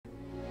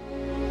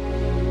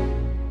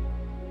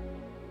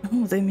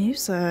Oh, the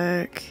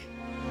music.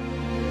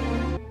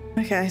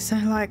 Okay, so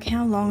like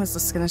how long is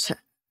this gonna take?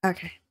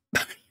 Okay.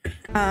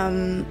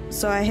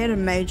 So I had a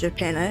major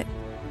panic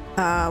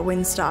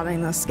when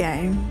starting this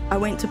game. I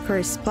went to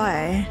press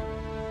play.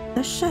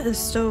 This shit is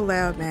still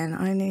loud, man.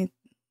 I need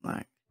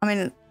like, I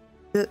mean,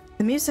 the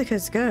music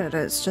is good.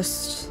 It's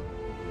just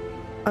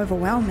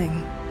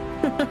overwhelming.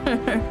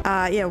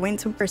 Yeah,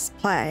 went to press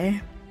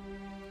play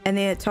and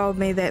then it told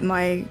me that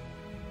my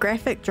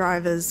graphic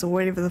drivers or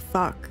whatever the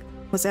fuck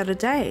was out of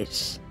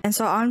date. And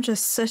so I'm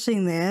just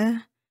sitting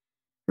there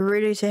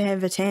ready to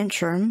have a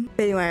tantrum.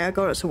 But anyway, I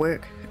got it to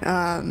work.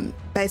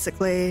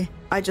 Basically,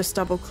 I just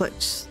double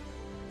clicked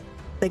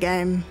the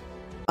game.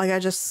 Like I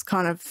just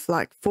kind of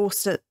like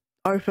forced it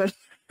open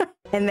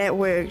and that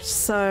worked.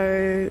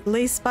 So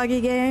least buggy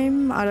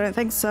game? I don't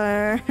think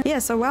so. Yeah,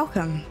 so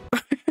welcome.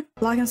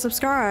 Like and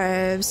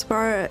subscribe,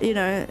 you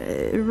know,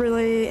 it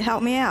really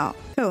helped me out.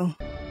 Cool.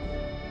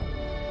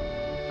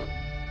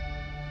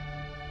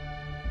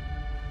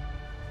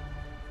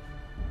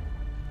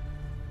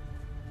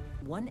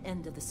 One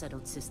end of the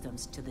settled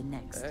systems to the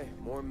next. Hey,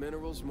 more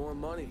minerals, more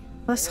money.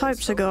 Let's hope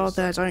to God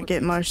that I don't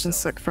get motion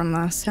sick from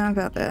this. How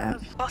about that?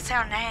 What's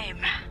our name?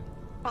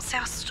 What's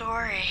our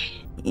story?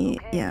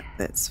 Yeah,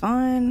 that's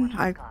fine.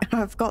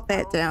 I've got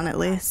that down at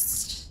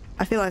least.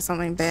 I feel like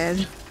something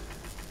bad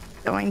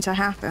going to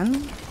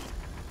happen.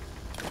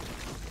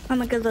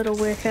 I'm a good little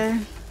worker.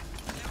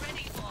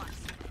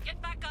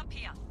 Get back up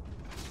here.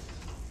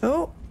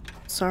 Oh,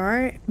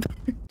 sorry.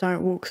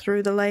 Don't walk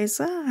through the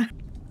laser.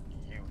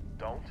 You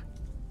don't?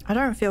 I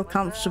don't feel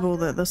comfortable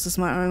that this is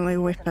my only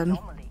weapon.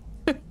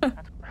 Lynn,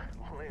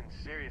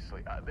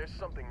 seriously, there's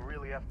something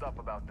really effed up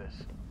about this.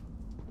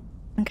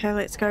 Okay,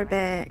 let's go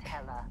back.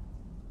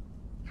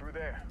 Through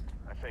there,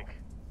 I think.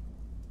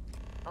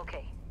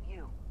 Okay,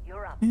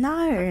 you're up.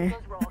 No.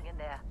 What goes wrong in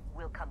there,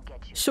 we'll come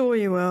get you. Sure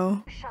you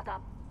will. Shut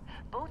up.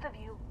 Both of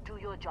you do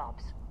your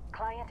jobs.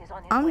 Client is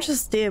on his I'm way.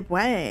 just dead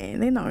weight.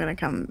 They're not gonna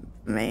come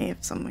for me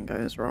if something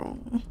goes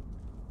wrong.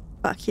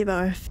 Fuck you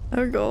both.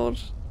 Oh god.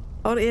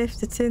 Alt F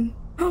to 10.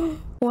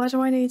 Why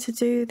do I need to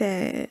do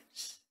that?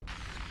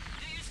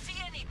 Do you see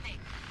anything?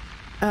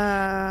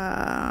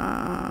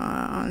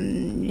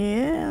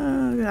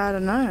 Yeah, I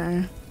don't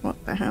know.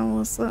 What the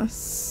hell is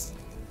this?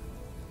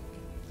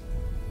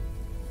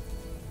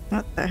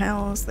 What the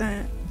hell is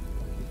that?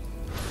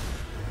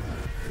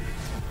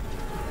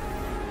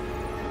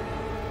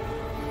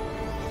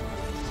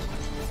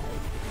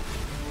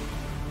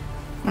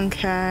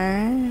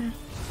 Okay.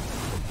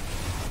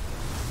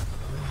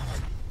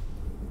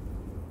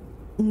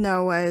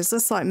 No way, is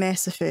this like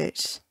Mass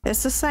Effect?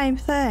 It's the same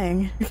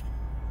thing.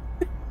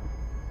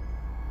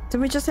 Did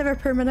we just have a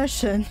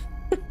premonition?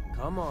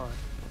 Come on.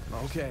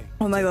 Okay.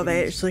 Oh my god,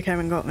 they actually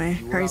came and got me.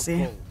 You were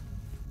Crazy. out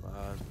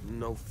cold.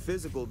 No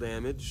physical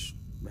damage.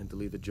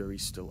 Mentally, the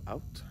jury's still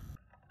out.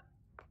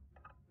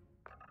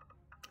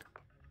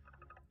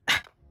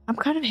 I'm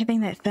kind of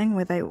having that thing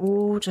where they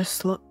all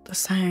just look the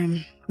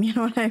same. You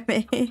know what I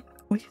mean?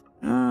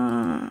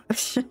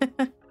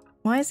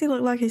 Why does he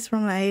look like he's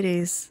from the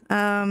 80s?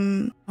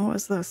 What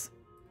was this?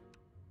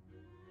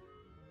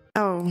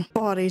 Oh,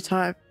 body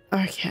type.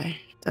 Okay,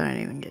 don't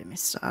even get me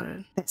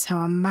started. That's how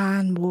a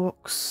man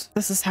walks.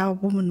 This is how a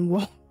woman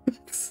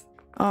walks.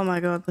 Oh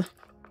my god.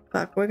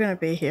 Fuck, we're gonna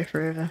be here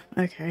forever.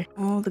 Okay.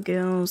 All the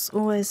girls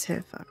always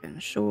have fucking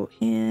short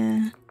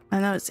hair. I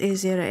know it's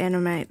easier to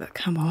animate, but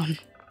come on.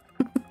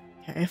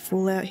 Okay,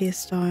 full out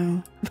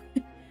hairstyle.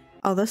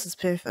 Oh, this is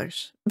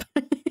perfect.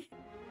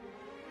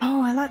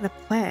 Oh, I like the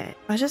plait.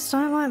 I just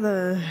don't like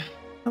the...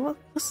 Oh, what?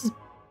 This is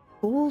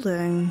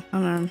balding.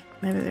 I don't know.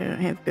 Maybe they don't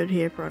have good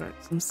hair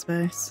products in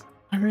space.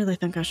 I really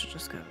think I should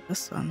just go with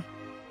this one.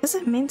 Is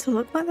it meant to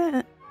look like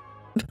that?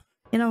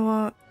 You know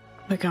what?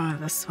 We're going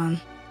with this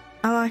one.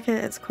 I like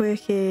it. It's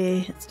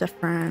quirky. It's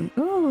different.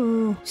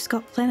 Ooh, she's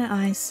got planet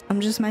eyes. I'm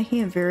just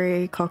making a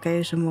very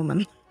Caucasian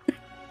woman.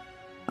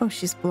 Oh,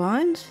 she's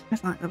blind? I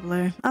like the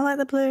blue. I like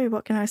the blue.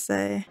 What can I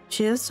say?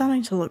 She is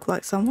starting to look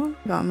like someone,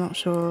 but I'm not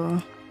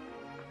sure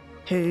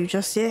who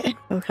just yet.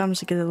 We'll come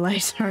together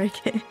later, I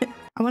guess.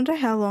 I wonder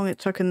how long it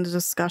took in the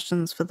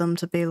discussions for them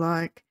to be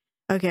like,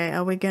 okay,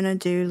 are we gonna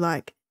do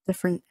like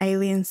different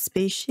alien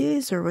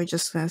species or are we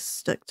just gonna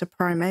stick to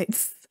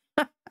primates?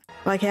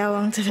 Like, how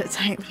long did it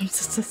take them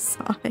to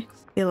decide?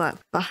 You're like,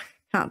 fuck,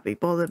 can't be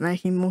bothered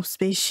making more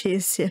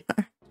species, you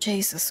know?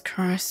 Jesus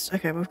Christ.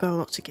 Okay, we've got a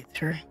lot to get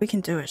through. We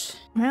can do it.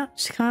 Well,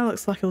 she kind of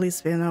looks like a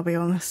lesbian, I'll be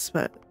honest,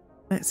 but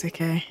that's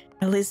okay.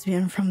 A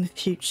lesbian from the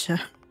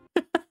future.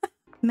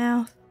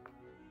 Mouth.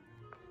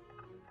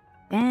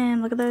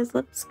 Damn, look at those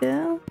lips,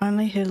 girl.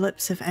 Only her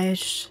lips have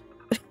aged.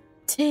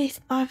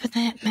 Teeth over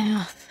that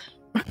mouth.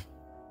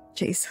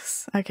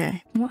 Jesus.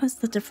 Okay. What is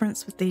the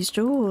difference with these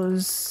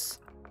jaws?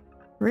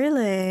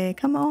 Really?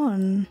 Come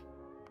on.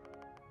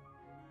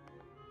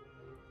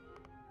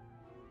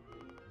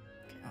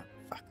 Okay, what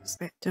the fuck is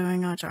that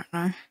doing? I don't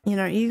know. You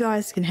know, you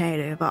guys can hate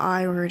her, but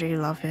I already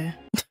love her.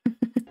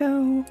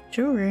 Oh,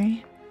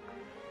 jewelry.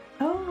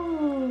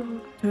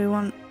 Oh. Do we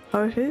want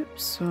bow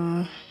hoops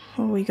or...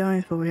 What are we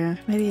going for here?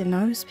 Maybe a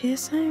nose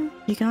piercing?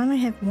 You can only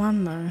have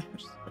one though,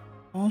 which is a bit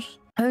odd.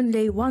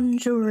 Only one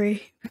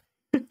jewelry.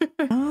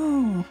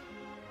 Oh.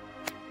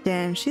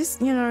 Damn, she's,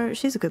 you know,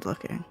 she's a good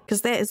looking.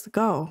 Because that is the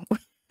goal.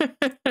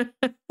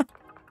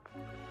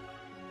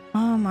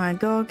 Oh my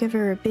god, give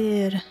her a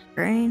beard.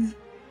 Green.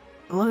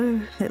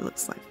 Blue. It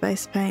looks like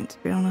face paint, to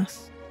be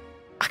honest.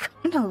 I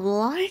kind of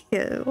like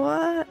it.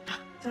 What?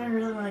 Do I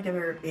really want to give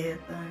her a beard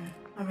though?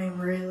 I mean,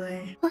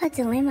 really? What a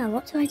dilemma.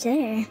 What do I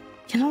do?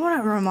 You know what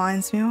it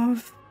reminds me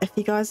of? If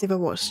you guys ever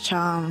watched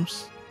Charmed,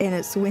 and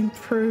it's when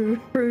Prue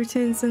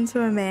turns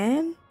into a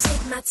man.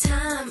 Take my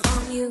time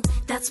on you.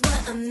 That's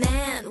what a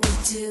man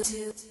would do.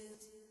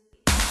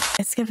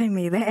 It's giving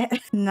me that.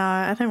 No,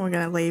 I think we're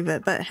gonna leave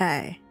it, but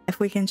hey, if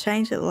we can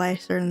change it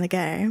later in the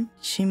game,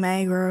 she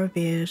may grow a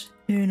beard.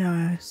 Who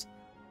knows?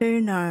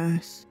 Who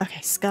knows?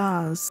 Okay,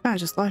 scars. I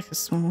just like a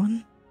small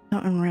one.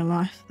 Not in real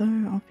life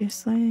though,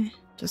 obviously.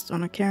 Just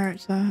on a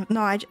character.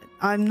 No,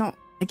 I'm not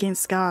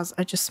against scars.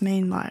 I just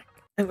mean like,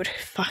 it would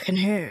fucking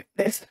hurt.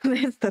 That's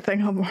the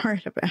thing I'm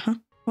worried about.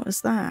 What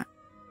is that?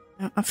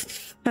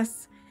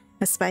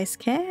 A space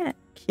cat.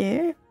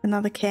 Cute.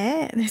 Another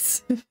cat.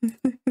 That's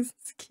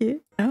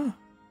cute. Oh.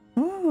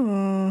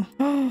 Oh.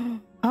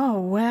 Oh,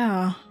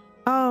 wow.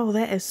 Oh,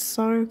 that is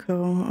so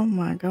cool. Oh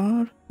my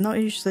god. I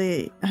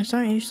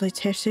don't usually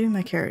tattoo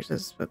my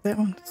characters, but that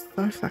one's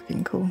so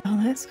fucking cool.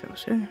 Oh, that's cool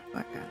too.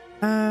 Like that.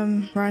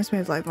 Reminds me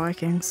of like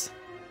Vikings.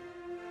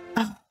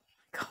 Oh my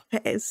god,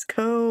 that is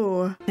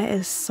cool. That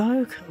is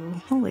so cool.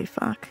 Holy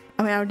fuck.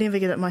 I mean, I would never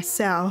get it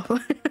myself.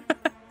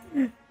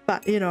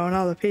 But, you know, on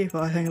other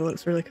people, I think it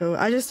looks really cool.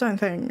 I just don't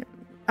think,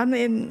 I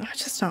mean, I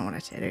just don't want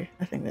a tattoo.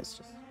 I think that's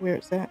just where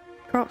it's at.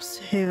 Props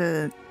to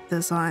whoever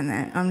designed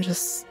that. I'm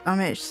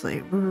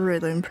actually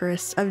really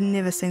impressed. I've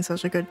never seen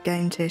such a good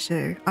game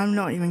tattoo. I'm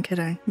not even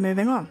kidding.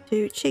 Moving on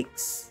to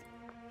cheeks.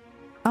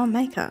 Oh,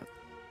 makeup.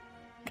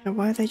 Okay,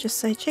 why do they just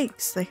say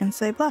cheeks? They can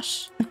say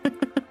blush.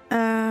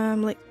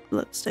 Like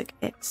lipstick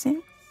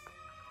accents.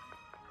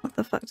 What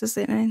the fuck does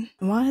that mean?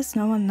 Why does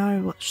no one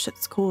know what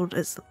shit's called?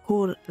 It's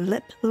called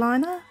lip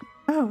liner?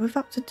 Oh, we're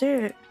up to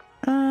dirt.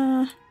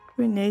 Do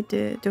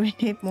we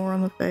need more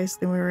on the face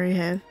than we already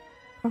have?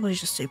 Probably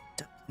just do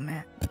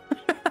diplomat.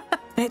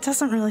 It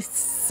doesn't really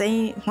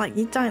seem like,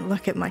 you don't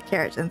look at my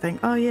character and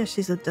think, oh yeah,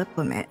 she's a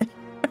diplomat.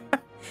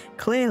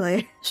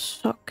 Clearly.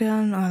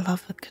 Shotgun. I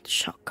love a good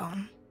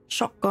shotgun.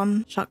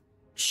 Shotgun.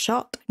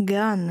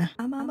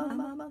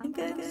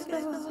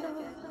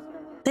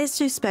 Let's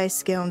do Space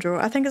Scoundrel.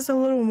 I think it's a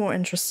little more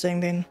interesting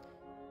than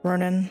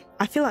Ronin.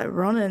 I feel like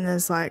Ronin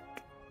is like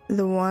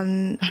the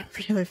one, I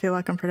really feel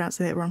like I'm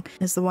pronouncing that wrong,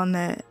 is the one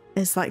that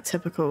is like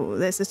typical.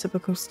 That's a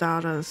typical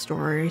starter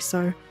story.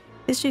 So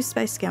let's do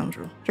Space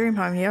Scoundrel. Dream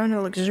home. You own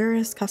a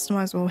luxurious,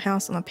 customizable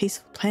house on a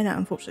peaceful planet.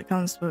 Unfortunately, it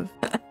comes with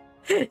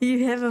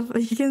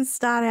you can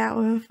start out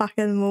with a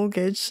fucking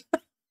mortgage.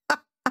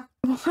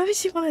 Why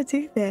would you want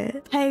to do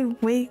that? Pay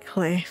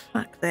weekly.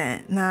 Fuck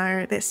that.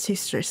 No, that's too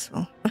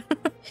stressful.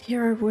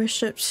 Hero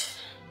worshipped.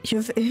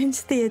 You've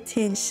earned the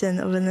attention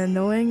of an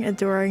annoying,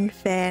 adoring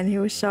fan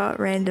who will show up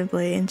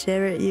randomly and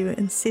jabber at you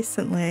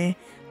incessantly.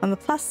 On the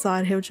plus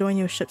side, he'll join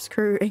your ship's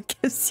crew and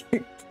gives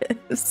you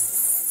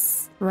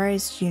gifts.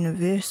 Raised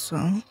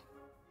universal.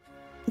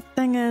 The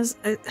thing is,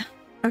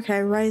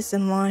 okay, raised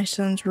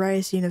enlightened,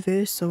 raised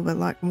universal, but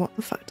like, what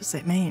the fuck does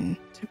that mean?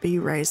 To be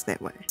raised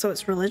that way. So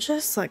it's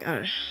religious? Like,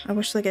 I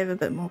wish they gave a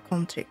bit more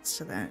context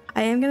to that.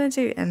 I am gonna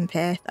do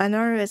empath. I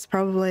know it's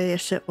probably a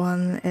shit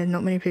one and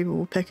not many people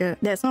will pick it.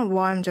 That's not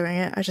why I'm doing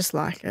it, I just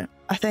like it.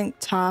 I think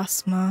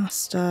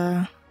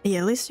Taskmaster.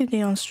 Yeah, let's do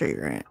Neon Street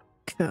Rat.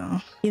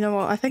 Cool. You know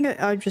what, I think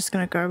I'm just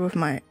gonna go with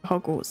my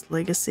Hogwarts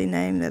Legacy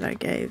name that I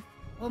gave.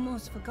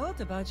 Almost forgot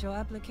about your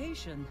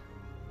application.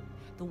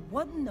 The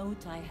one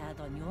note I had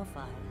on your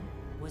file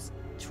was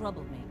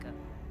troublemaker.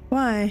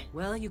 Why?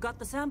 Well, you got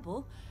the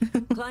sample.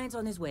 Client's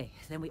on his way.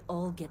 Then we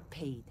all get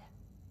paid.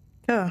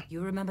 Cool.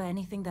 You remember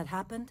anything that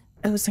happened?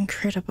 It was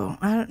incredible.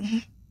 Yeah,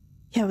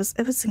 it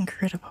was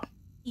incredible.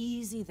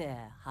 Easy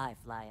there, high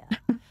flyer.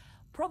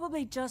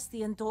 Probably just the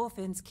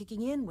endorphins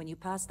kicking in when you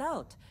passed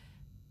out.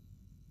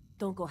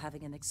 Don't go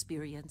having an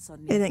experience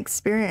on me. An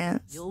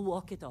experience? You'll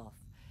walk it off.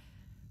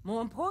 More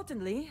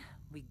importantly,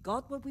 we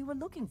got what we were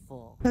looking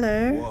for.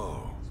 Hello?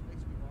 Whoa.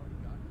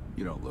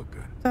 You don't look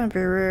good. Don't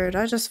be rude.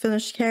 I just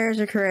finished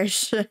character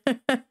creation.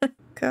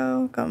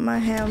 Cool. Got my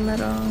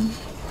helmet on.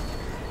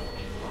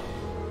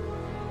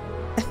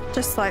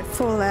 Just like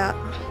Fallout.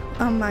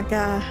 Oh my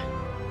god.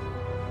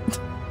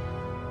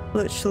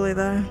 Literally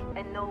though.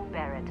 And no,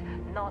 Barrett,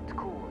 not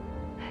cool.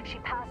 She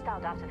passed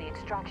out after the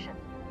extraction.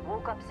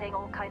 Woke up saying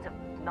all kinds of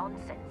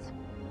nonsense.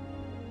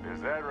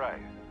 Is that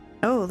right?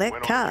 Oh, that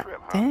Went on cut. a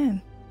trip, huh?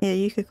 Damn. Yeah,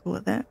 you could call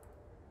it that.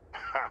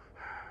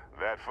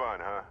 That fun,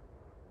 huh?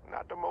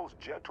 Not the most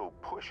gentle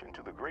push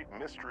into the great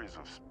mysteries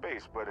of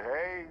space, but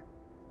hey,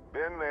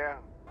 been there.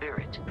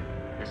 Barrett,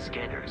 the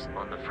scanners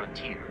on the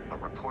frontier are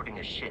reporting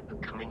a ship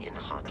coming in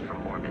hot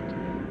from orbit.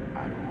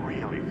 I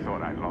really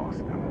thought I lost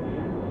them.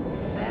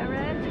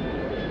 Barrett?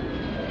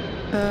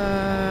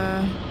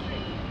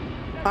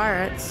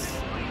 pirates.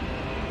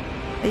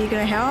 Are you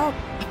gonna help?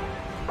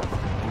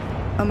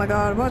 Oh my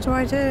god, what do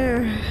I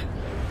do?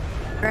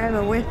 Grab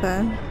a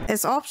weapon.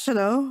 It's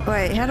optional.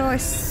 Wait, how do I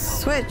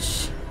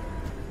switch?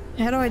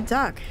 How do I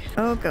duck?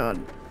 Oh god.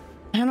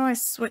 How do I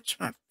switch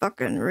my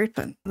fucking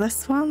weapon?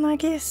 This one, I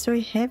guess? Do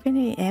we have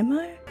any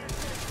ammo?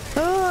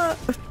 Oh!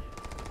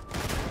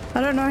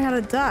 I don't know how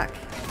to duck.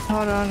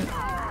 Hold on.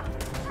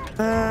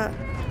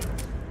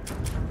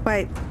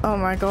 Wait. Oh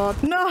my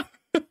god. No!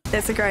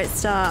 That's a great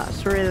start,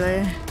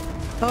 really.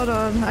 Hold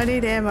on. I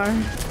need ammo.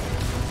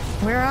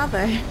 Where are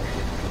they?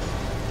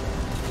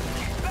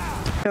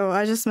 Oh,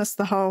 I just missed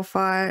the whole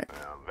fight.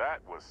 Now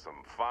that was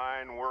some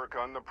fine work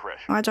on the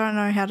pressure. I don't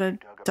know how to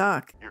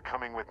duck. You're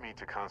coming with me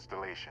to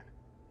Constellation.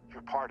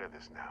 You're part of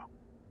this now.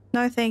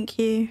 No, thank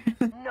you.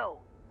 No.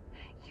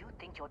 You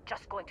think you're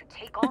just going to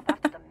take off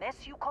after the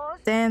mess you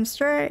caused? Damn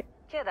straight.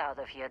 Get out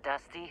of here,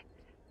 Dusty.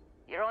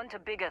 You're on to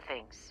bigger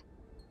things.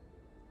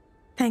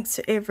 Thanks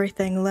for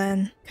everything,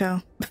 Lynn.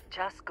 Cool.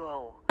 Just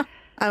go.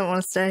 I don't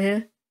want to stay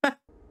here.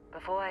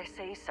 Before I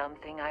say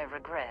something I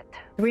regret.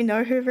 Do we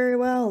know her very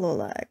well or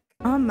like?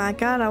 Oh my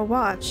god, I'll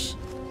watch.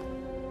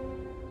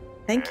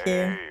 Thank you.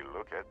 Hey,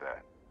 look at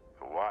that.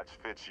 The watch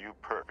fits you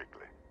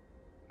perfectly.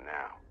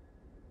 Now,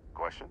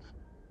 questions?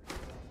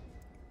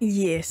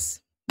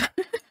 Yes.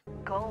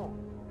 Go.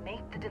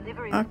 Make the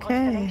delivery Okay. with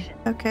Constellation.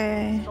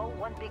 Okay. So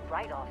one big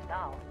write-off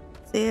now.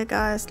 See you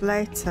guys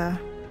later.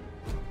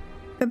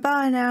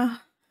 Goodbye now.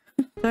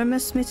 Don't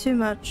miss me too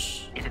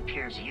much. It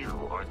appears you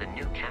are the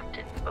new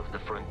captain of the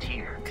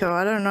Frontier. Cool,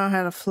 I don't know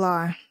how to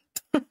fly.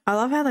 I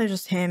love how they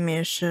just hand me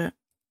a shit.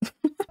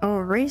 Oh,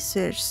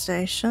 research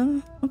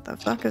station. What the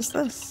fuck is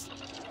this?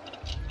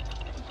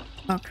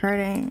 Oh,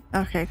 creating.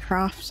 Okay,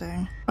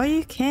 crafting. Oh,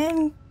 you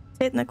can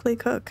technically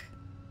cook.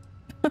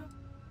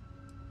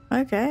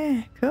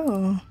 Okay,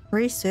 cool.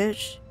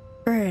 Research.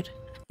 Bread.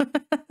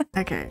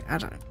 Okay, I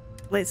don't.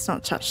 Let's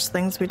not touch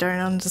things we don't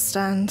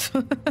understand.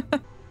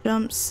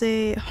 Jump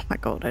seat. Oh my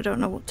god, I don't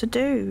know what to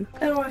do.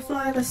 How do I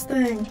fly this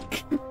thing?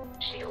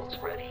 Shields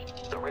ready.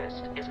 The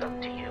rest is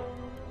up to you.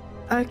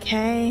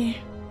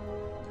 Okay.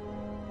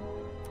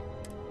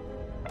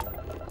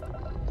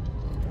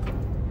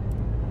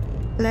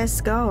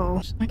 Let's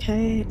go.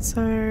 Okay,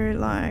 so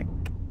like,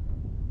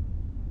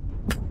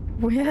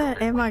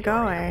 where am I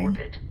going?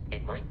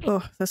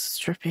 Oh, this is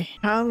trippy.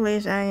 I'll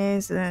leave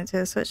aliens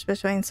to switch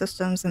between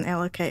systems and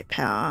allocate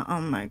power.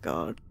 Oh my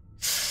god.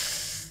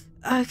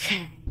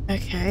 Okay.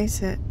 Okay,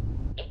 so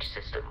Each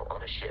system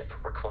on a ship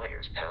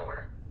requires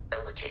power.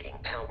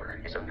 Allocating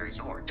power is under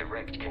your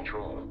direct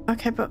control.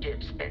 okay, but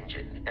Ship's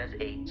engine has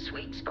a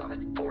sweet spot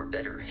for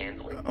better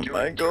handling. oh my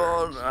during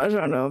god, turns. I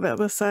don't know about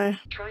this. Try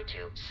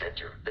to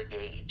center the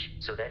gauge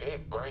so that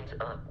it lines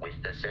up with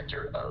the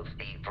center of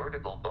the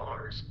vertical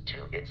bars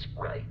to its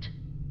right.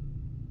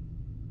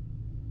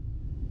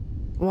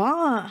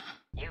 What?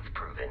 You've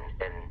proven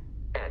an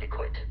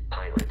adequate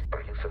pilot.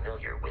 Are you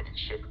familiar with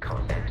ship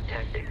combat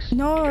tactics?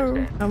 No.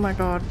 Because that Oh my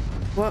god.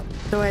 What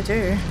do I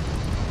do?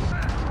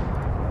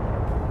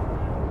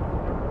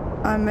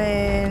 I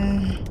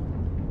mean,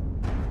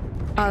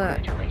 I don't.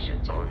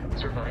 Congratulations on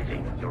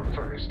surviving your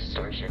first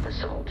Starship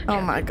assault. Oh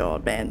my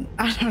god, man.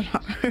 I don't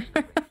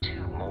know. 2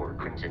 more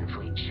Crimson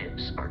Fleet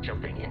ships are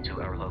jumping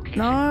into our location.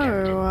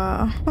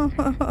 No.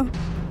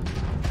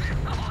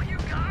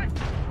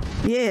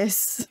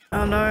 Yes.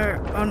 Oh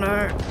no. Oh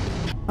no.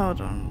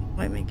 Hold on.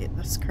 Let me get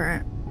this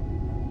crap.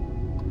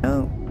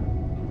 Oh.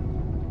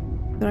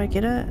 Did I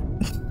get it?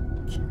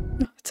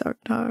 I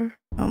don't know.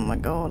 Oh my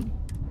god.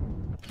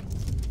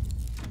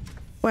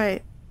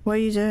 Wait. What are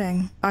you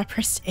doing? I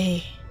pressed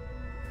E.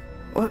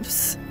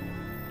 Whoops.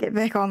 Get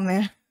back on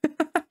there.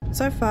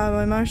 So far,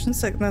 my motion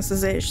sickness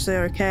is actually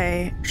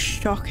okay.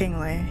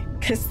 Shockingly.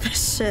 Because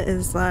this shit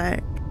is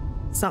like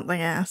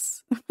something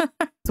else.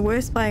 It's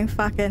worse playing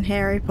fucking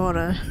Harry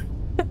Potter.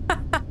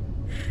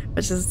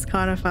 Which is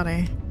kind of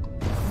funny.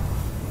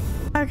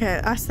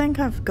 Okay, I think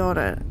I've got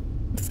it.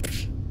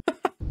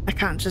 I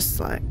can't just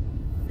like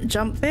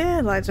jump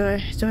there. Like, do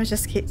I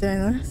just keep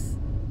doing this?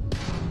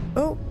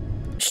 Oh,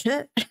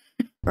 shit.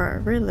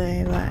 Bro,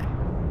 really? Like,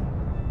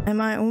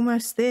 am I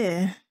almost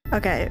there?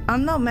 Okay,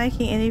 I'm not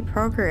making any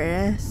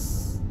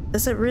progress.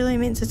 Is it really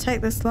meant to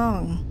take this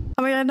long?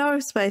 I mean, I know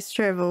space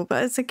travel,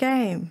 but it's a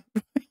game.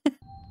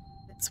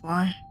 That's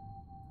why.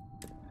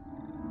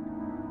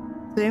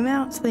 Zoom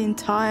out to the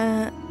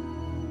entire...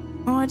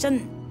 Oh, I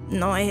didn't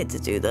know I had to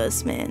do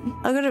this, man.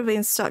 I could have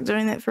been stuck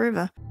doing that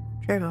forever.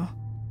 Travel.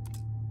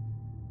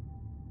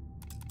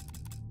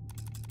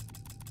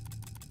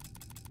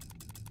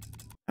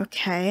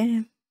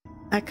 Okay.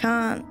 I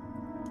can't...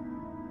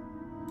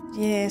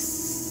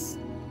 Yes.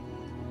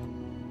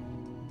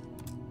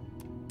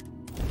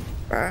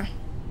 Bro.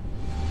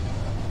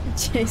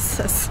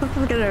 Jesus.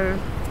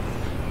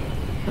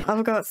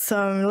 I've got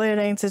some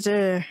learning to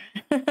do.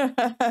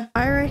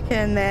 I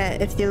reckon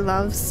that if you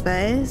love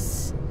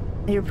space,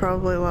 you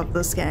probably love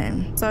this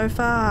game. So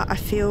far, I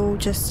feel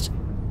just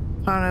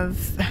kind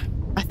of...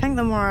 I think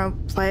the more I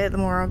play it, the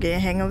more I'll get a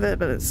hang of it,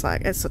 but it's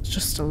like, it's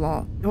just a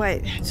lot.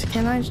 Wait,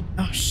 can I...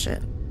 Oh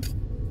shit.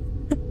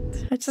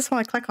 I just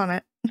want to click on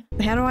it.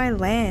 How do I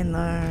land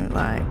though?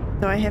 Like,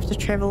 do I have to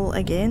travel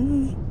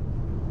again?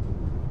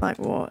 Like,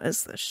 what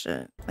is this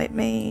shit? Let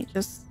me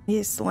just,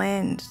 yes,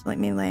 land. Let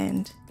me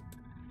land.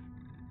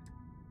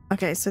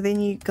 Okay, so then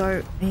you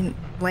go and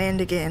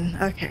land again.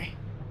 Okay.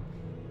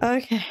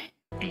 Okay.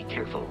 Be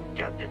careful,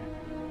 Captain.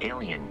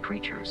 Alien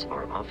creatures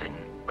are often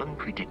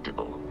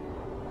unpredictable.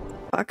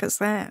 Fuck is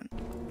that?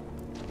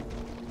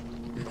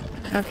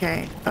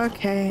 Okay,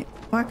 okay.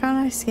 Why can't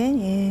I scan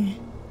you?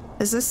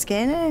 Is this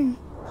scanning?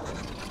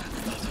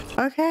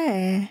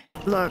 Okay.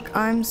 Look,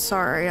 I'm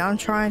sorry. I'm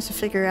trying to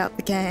figure out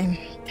the game.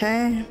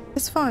 Okay?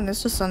 It's fine.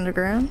 It's just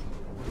underground.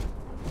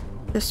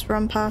 Just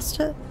run past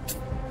it.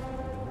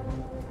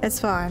 It's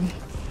fine.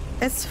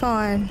 It's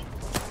fine.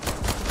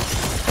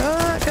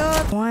 Oh,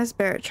 God. Why is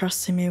Barrett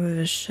trusting me with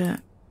his shit?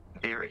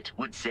 Barrett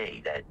would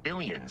say that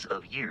billions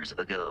of years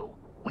ago,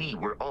 we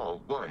were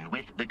all one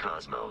with the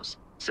cosmos.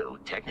 So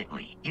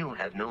technically, you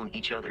have known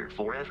each other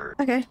forever.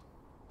 Okay.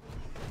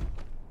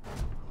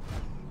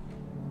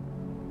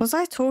 Was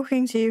I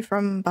talking to you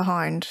from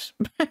behind?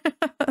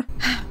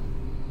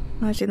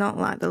 I do not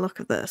like the look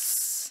of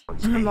this.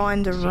 I'm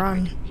mind to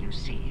run.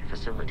 UC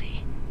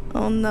facility.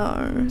 Oh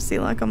no, is he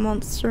like a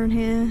monster in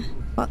here?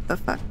 What the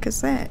fuck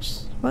is that?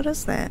 What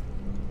is that?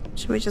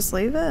 Should we just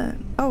leave it?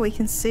 Oh, we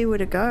can see where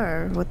to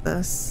go with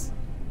this.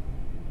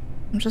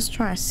 I'm just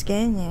trying to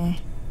scan you.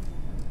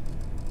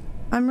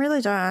 I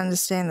really don't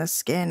understand the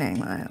scanning,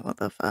 like, what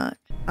the fuck?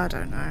 I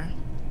don't know.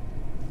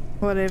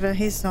 Whatever,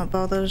 he's not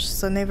bothered,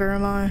 so never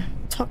am I.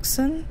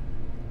 Toxin?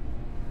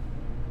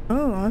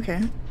 Oh,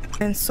 okay.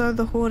 And so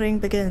the hoarding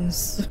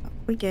begins. Up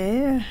we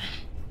go.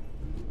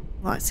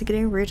 Lights are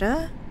getting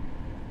redder.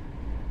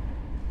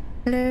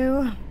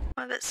 Hello?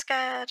 I'm a bit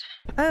scared.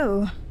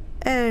 Oh.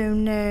 Oh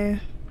no.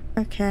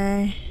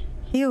 Okay.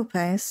 Heal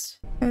paste.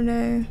 Oh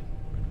no.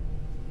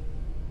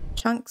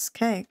 Chunks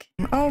cake.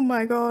 Oh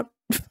my god.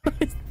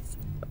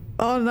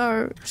 Oh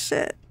no.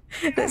 Shit.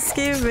 That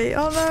scared me.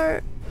 Oh no.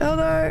 Oh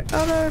no.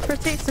 Oh no.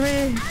 Protect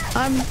me.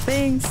 I'm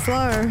being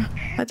slow.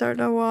 I don't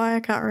know why. I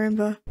can't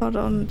remember. Hold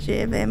on. Do you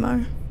have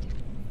ammo?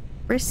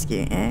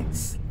 Rescue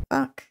axe.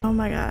 Fuck. Oh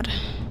my god.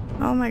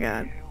 Oh my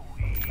god.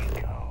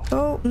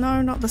 Oh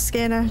no, not the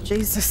scanner.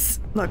 Jesus.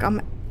 Look, I'm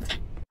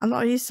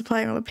not used to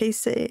playing on a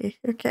PC.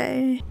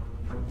 Okay.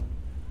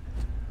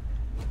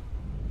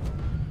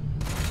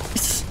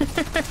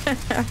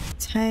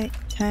 Take.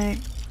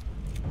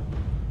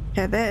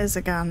 Okay, that is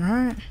a gun,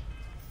 right?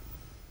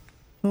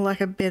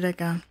 Like a better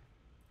gun.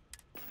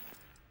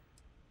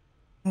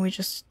 We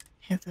just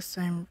have the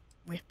same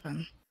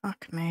weapon.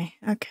 Fuck me.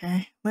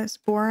 Okay, that's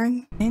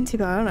boring.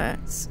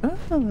 Antibiotics.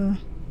 Oh.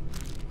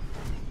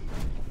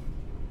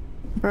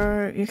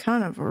 Bro, you're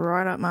kind of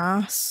right up my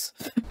ass.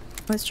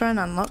 Let's try and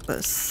unlock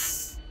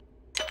this.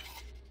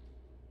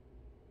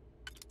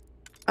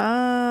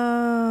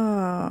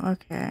 Oh,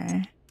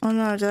 okay. Oh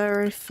no, did I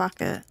already fuck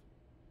it?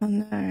 Oh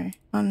no.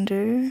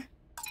 Undo.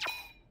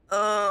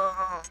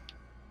 Oh.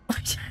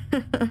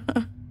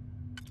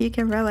 You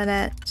can ruin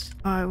it.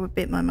 Oh, I would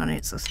bet my money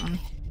it's this one.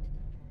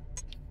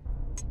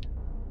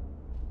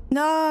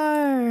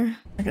 No!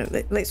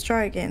 Okay, let's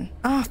try again.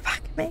 Oh,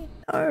 fuck me.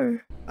 No.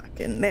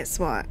 Fucking, that's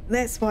why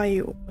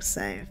you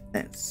save.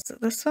 That's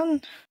this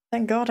one.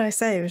 Thank God I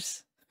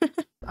saved.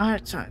 I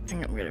don't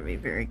think I'm gonna be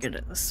very good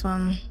at this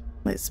one.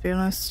 Let's be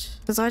honest.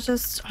 Because I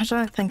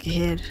don't think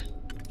ahead.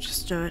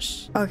 Just do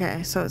it.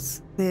 Okay, so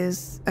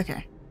there's,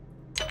 okay.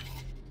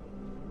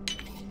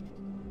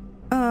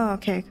 Oh,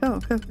 okay,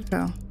 cool.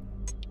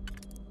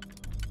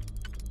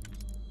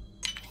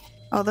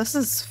 Oh, this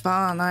is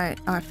fun. I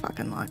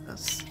fucking like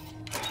this.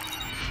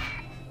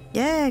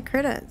 Yeah,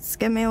 credits.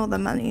 Give me all the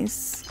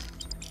monies.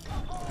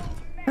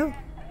 Oh.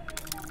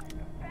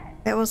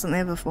 That wasn't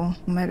there before.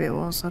 Maybe it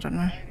was, I don't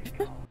know.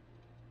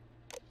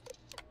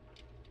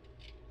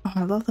 Oh,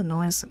 I love the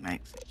noise it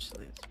makes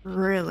actually. It's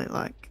really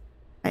like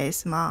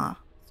ASMR.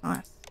 It's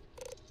nice.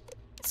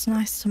 It's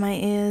nice to my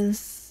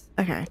ears.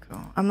 Okay,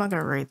 cool. I'm not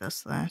gonna read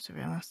this though, to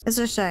be honest. It's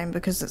a shame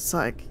because it's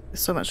like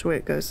so much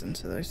work goes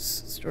into those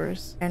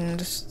stories.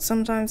 And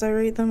sometimes I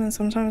read them and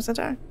sometimes I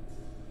don't.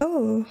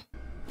 Oh.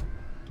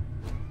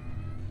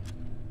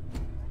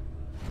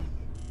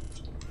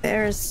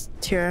 There is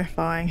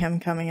terrifying him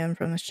coming in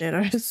from the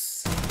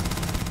shadows.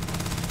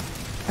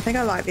 I think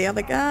I like the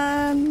other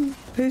gun.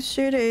 Who's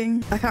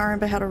shooting? I can't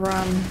remember how to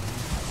run.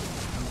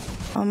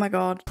 Oh my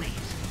god. Please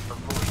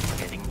avoid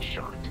getting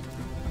shot.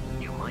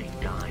 You might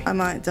die. I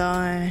might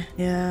die,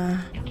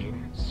 yeah.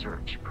 Begin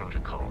search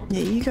protocol.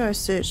 Yeah, you go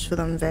search for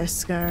them,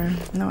 Vasco.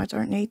 No, I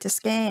don't need to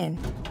scan.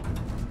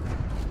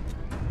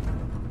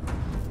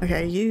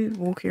 Okay, you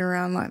walking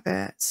around like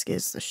that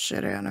scares the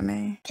shit out of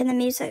me. Can the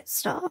music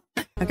stop?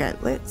 Okay,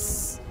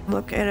 let's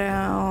look at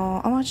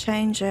our... I want to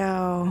change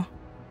our...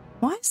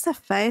 Why does the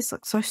face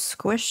look so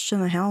squished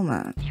in the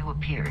helmet? You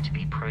appear to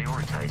be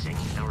prioritizing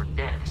our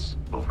deaths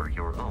over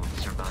your own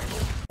survival.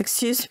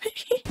 Excuse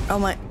me? Oh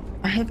my...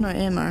 I have no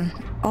ammo.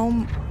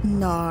 Oh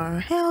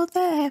no. How'd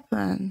that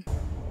happen?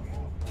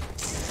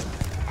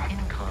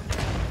 In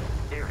combat,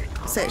 Barrett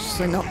It's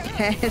actually not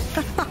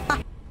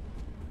bad.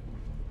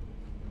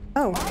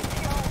 Oh.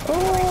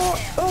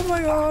 Oh, oh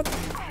my god.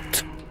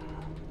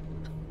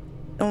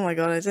 Oh my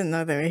god, I didn't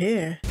know they were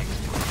here.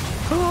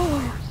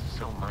 Oh,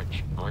 So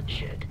much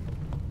bloodshed.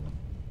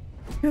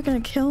 you're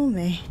gonna kill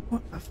me.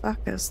 What the fuck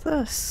is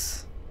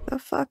this? The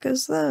fuck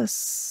is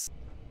this?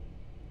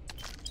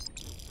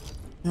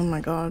 Oh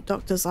my god,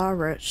 doctors are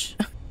rich.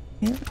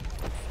 Yeah.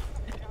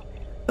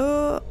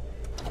 Oh.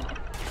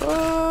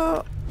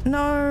 Oh,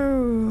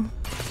 no.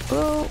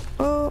 Oh,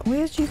 oh,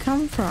 where'd you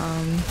come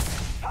from?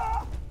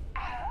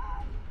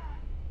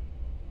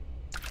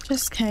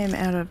 Just came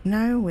out of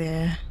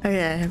nowhere.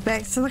 Okay,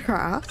 back to the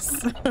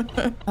crafts.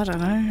 I don't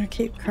know,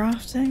 keep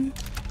crafting.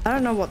 I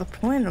don't know what the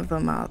point of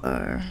them are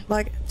though.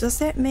 Like, does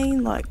that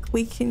mean like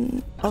we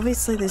can...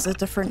 Obviously there's a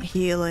different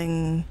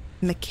healing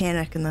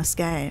mechanic in this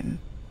game,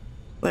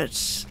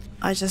 which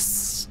I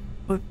just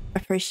would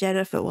appreciate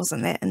if it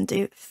wasn't that in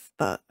depth,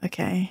 but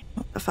okay.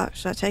 What the fuck,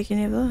 should I take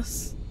any of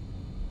this?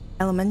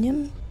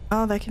 Aluminium?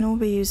 Oh, they can all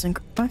be used in...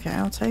 Okay,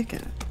 I'll take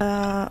it.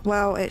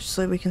 Well,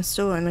 actually we can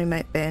still only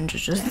make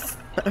bandages.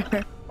 So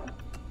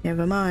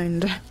never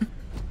mind.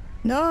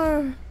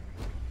 No!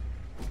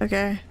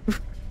 Okay.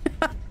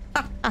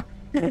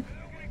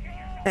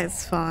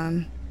 That's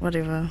fine.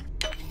 Whatever.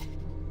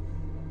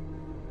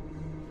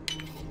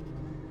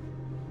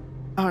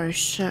 Oh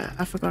shit,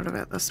 I forgot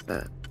about this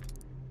bit.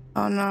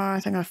 Oh no, I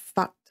think I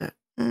fucked it.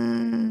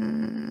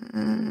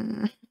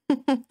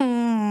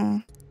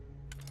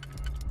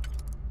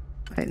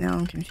 Wait, now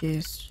I'm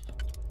confused.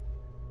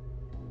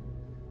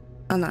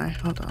 Oh no,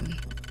 hold on.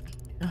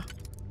 Yeah.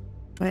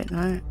 Wait,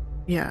 no.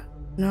 Yeah.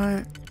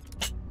 No.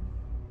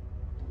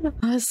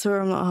 I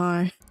swear I'm not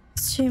high.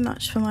 It's too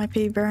much for my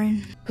pea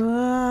brain.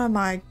 Oh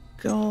my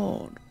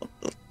god. What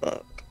the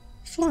fuck?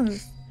 This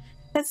one's...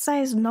 That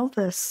says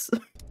novice.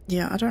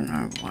 Yeah, I don't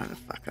know why the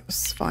fuck I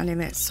was finding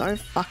that so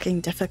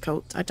fucking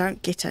difficult. I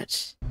don't get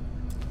it. Oh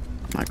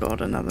my god,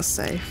 another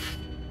safe.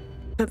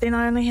 But then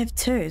I only have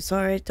 2, so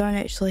I don't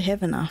actually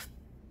have enough.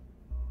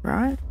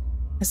 Right?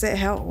 Is that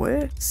how it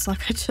works?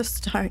 Like, I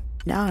just don't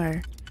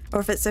know. Or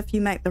if it's if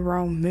you make the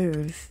wrong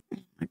move. Oh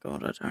my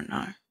god, I don't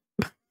know.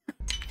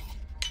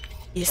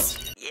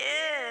 Yes.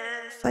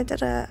 Yes! I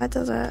did it. I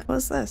did it.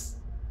 What's this?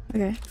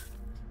 Okay.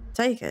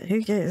 Take it.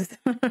 Who cares?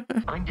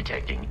 I'm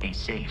detecting a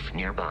safe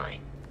nearby.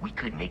 We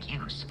could make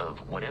use of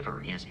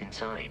whatever is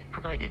inside,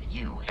 provided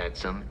you had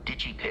some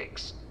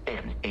digipics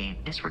and a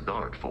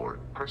disregard for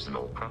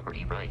personal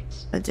property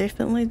rights. I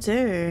definitely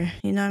do.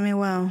 You know me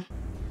well.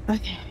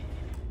 Okay.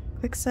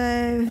 Quick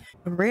save.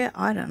 A rare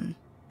item.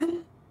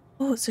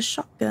 Oh, it's a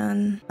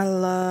shotgun. I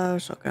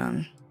love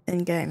shotgun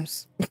in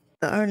games.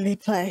 The only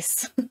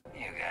place. You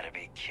gotta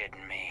be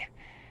kidding me.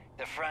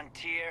 The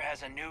Frontier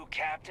has a new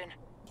captain?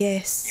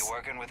 Yes. You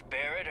working with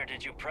Barrett, or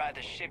did you pry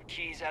the ship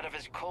keys out of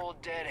his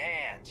cold, dead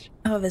hands?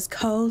 Out of his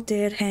cold,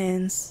 dead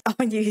hands.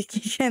 Oh, you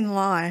can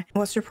lie.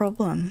 What's your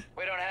problem?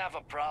 We don't have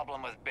a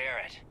problem with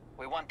Barrett.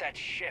 We want that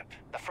ship,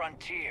 the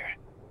Frontier.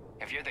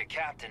 If you're the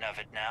captain of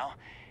it now,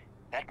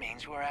 that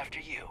means we're after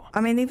you.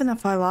 I mean, even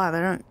if I lie, they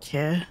don't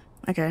care.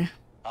 Okay.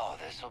 Oh,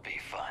 this'll be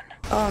fun.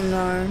 Oh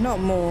no,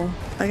 not more.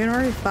 I can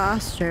already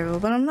fast travel,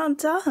 but I'm not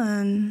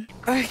done.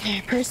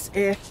 Okay, press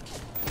F.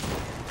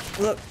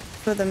 Look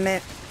for the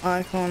map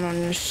icon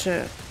on your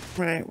ship.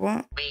 Wait,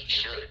 what? We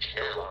should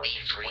now be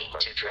free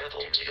to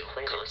travel to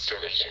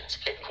Constellation's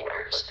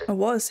headquarters. Oh,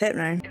 what is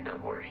happening? Do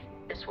not worry.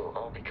 This will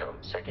all become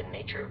second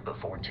nature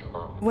before too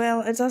long. Well,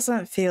 it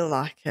doesn't feel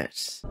like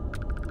it.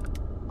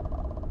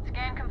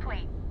 Scan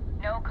complete.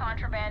 No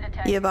contraband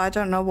detected. Yeah, but I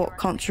don't know what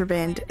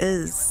contraband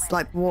is.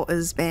 Like, what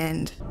is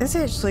banned? It's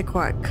actually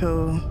quite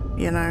cool,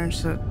 you know,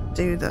 to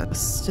do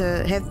this.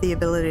 To have the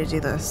ability to do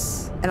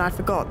this. And I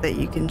forgot that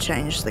you can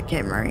change the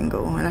camera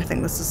angle. And I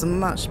think this is a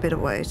much better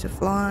way to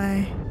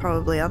fly.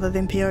 Probably other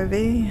than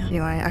POV.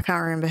 Anyway, I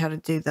can't remember how to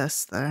do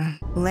this, though.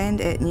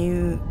 Land at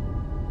new...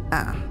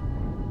 Ah.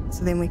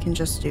 So then we can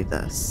just do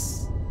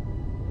this.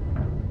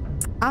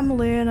 I'm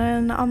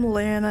learning. I'm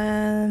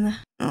learning.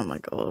 Oh my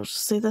gosh.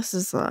 See, this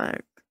is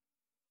like...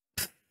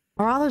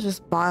 I'd rather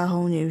just buy a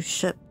whole new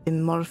ship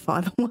than modify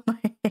the one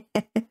I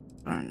have.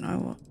 I don't know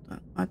what...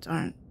 I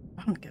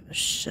don't give a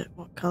shit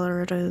what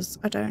color it is.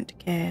 I don't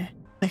care.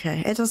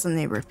 Okay, it doesn't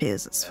need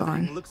repairs. It's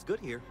fine. Looks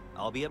good here.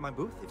 I'll be at my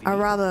booth if you I'd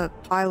need rather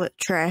pilot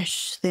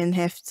trash than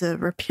have to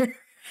repair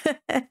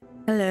it.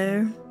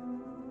 Hello.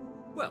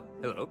 Well,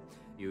 hello.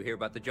 You hear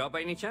about the job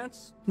by any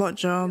chance? What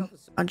job?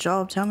 A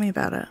job? Tell me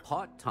about it.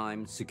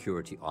 Part-time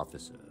security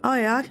officer. Oh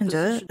yeah, I can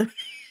do it.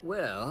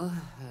 Well,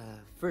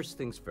 first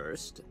things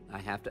first, I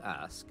have to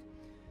ask,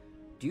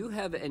 do you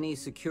have any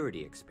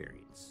security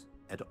experience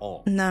at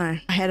all? No,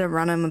 I had a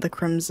run-in with the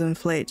Crimson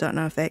Fleet. Don't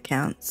know if that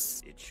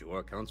counts. It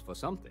sure counts for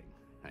something.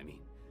 I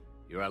mean,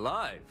 you're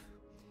alive.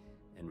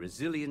 And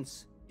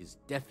resilience is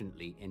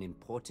definitely an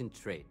important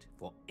trait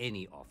for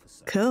any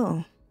officer.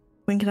 Cool.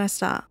 When can I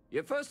start?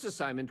 Your first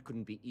assignment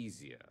couldn't be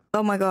easier.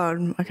 Oh my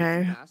god,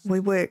 okay.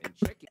 We work.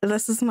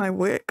 This is my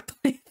work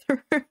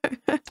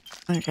playthrough.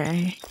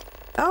 Okay.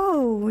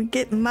 Oh, we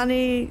get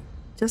money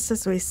just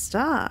as we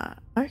start.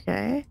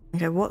 Okay.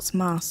 Okay, what's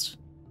must?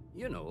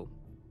 You know,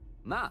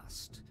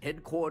 Mast,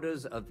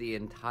 headquarters of the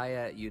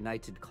entire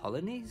United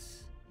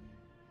Colonies?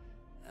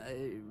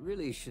 I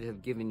really should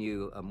have given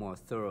you a more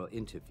thorough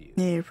interview.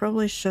 Yeah, you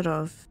probably should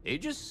have.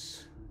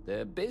 Aegis?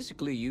 They're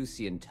basically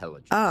UC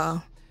intelligence.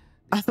 Oh,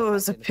 I thought it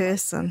was a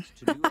person.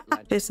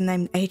 Person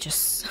named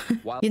Aegis.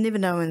 You never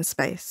know in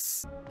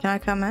space. Can I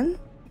come in?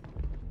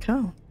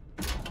 Cool.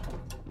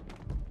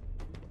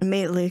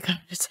 Immediately going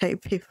to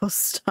take people's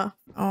stuff.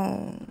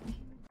 Oh.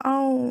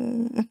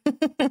 Oh.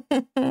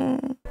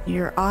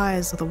 Your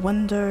eyes are the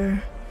window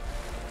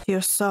to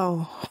your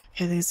soul.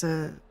 Okay, there's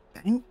a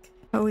bank.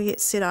 Oh, we get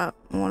set up.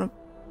 I want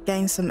to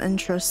gain some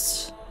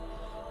interest.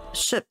 The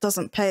ship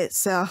doesn't pay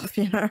itself,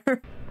 you know.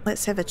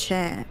 Let's have a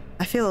chat.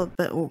 I feel a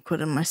bit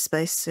awkward in my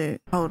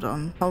spacesuit. Hold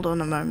on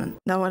a moment.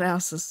 No one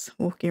else is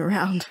walking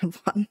around in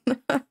one.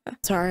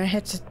 Sorry, I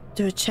had to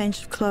do a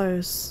change of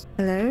clothes.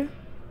 Hello?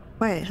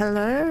 Wait,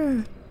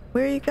 hello?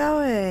 Where are you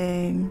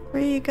going?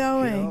 Where are you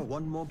going? Here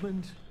one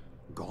moment,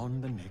 gone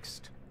the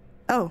next.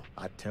 Oh.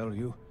 I tell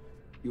you,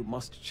 you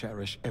must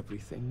cherish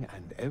everything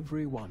and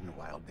everyone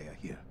while they're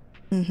here.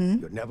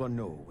 You never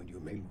know when you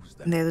may lose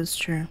them. That is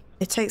true.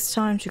 It takes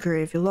time to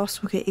grieve. Your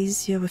loss will get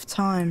easier with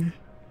time.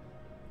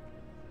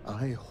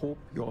 I hope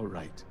you're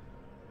right.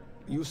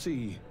 You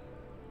see,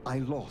 I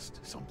lost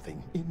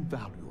something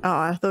invaluable. Oh,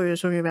 I thought you were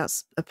talking about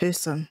a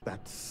person.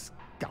 That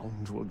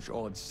scoundrel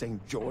George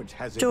St. George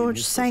has it in George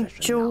his St.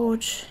 possession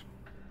George.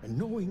 now. And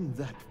knowing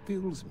that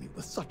fills me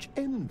with such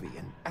envy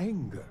and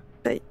anger.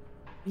 But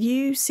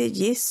you said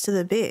yes to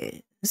the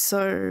bet.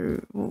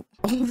 So, all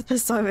of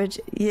this over...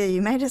 Yeah,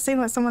 you made it seem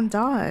like someone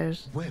died.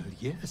 Well,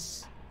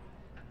 yes.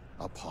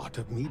 A part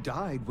of me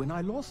died when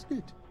I lost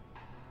it.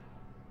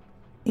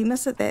 You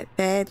miss it that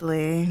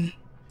badly.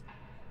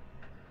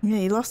 Yeah,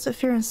 you lost it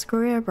fair and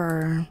square,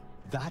 bro.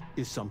 That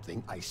is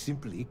something I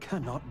simply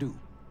cannot do.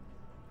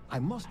 I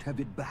must have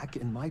it back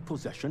in my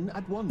possession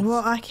at once.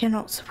 Well, I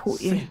cannot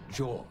support you. St.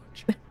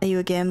 George. Are you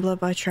a gambler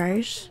by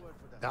trade?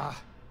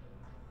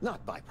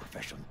 Not by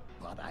profession,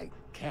 but I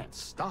can't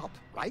stop,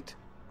 right?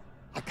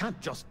 I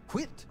can't just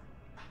quit.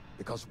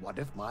 Because what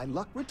if my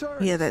luck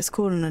returns? Yeah, that's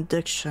called an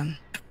addiction.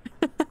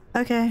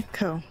 Okay,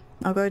 cool.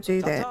 I'll go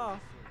do that.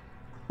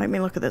 Let me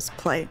look at this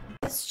plate.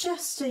 It's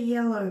just a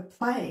yellow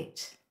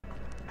plate.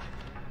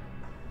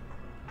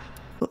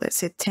 Well, that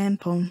said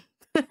tampon.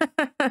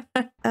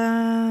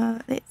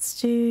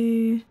 Let's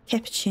do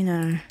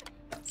cappuccino.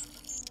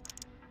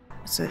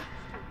 So,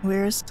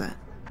 where is that?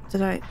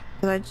 Did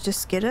I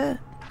just get it?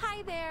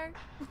 Hi there.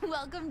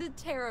 Welcome to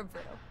Terra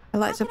Brew. I'd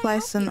like to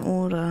place an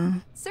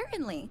order.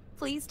 Certainly.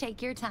 Please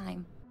take your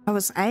time. I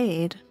was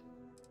aid.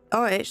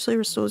 Oh, it actually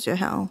restores your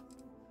health.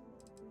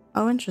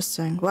 Oh,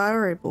 interesting. Well, I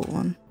already bought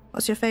one.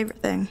 What's your favorite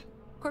thing?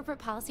 Corporate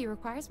policy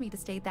requires me to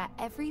state that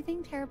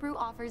everything Terra Brew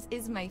offers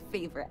is my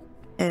favorite.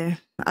 Yeah,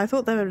 I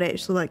thought they would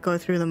actually like go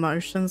through the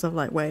motions of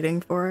like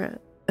waiting for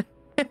it.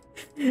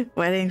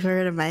 Waiting for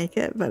her to make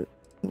it, but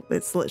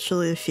it's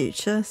literally the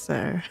future,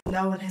 so...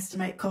 No one has to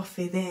make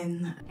coffee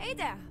then. Hey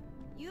there.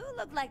 You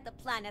look like the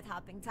planet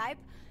hopping type.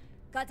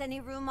 Got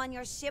any room on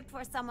your ship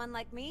for someone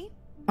like me?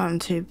 I'm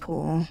too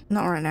poor.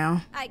 Not right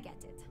now. I get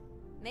it.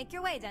 Make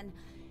your way then.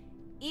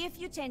 If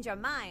you change your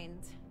mind,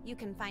 you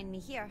can find me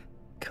here.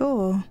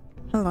 Cool.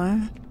 Hello.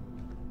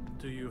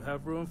 Do you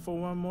have room for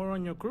one more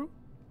on your crew?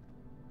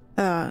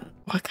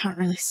 I can't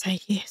really say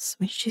yes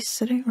when she's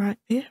sitting right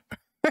there.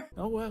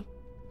 Oh well.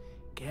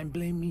 Can't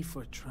blame me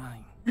for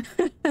trying.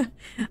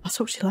 I'll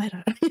talk to you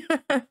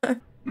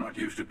later. Not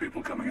used to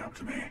people coming up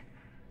to me.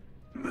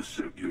 The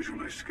suit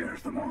usually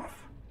scares them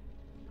off.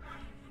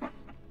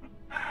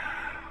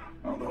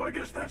 Although I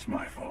guess that's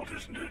my fault,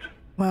 isn't it?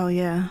 Well,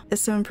 yeah.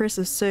 It's an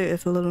impressive suit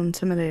if a little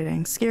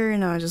intimidating. Scary,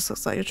 no, it just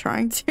looks like you're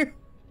trying to.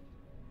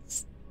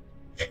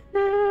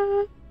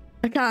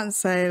 I can't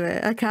say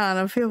that. I can't.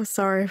 I feel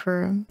sorry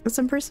for him. It's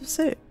an impressive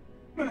suit.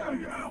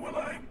 Yeah, well,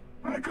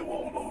 I go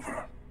all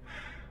over.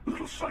 A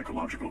little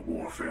psychological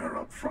warfare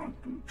up front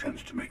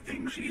tends to make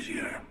things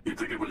easier. You'd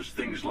think it was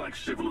things like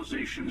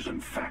civilizations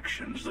and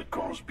factions that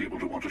cause people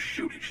to want to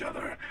shoot each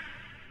other.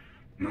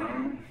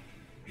 No,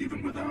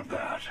 even without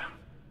that,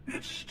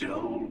 it's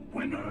still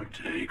winner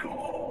take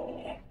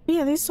all.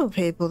 Yeah, there's still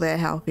people that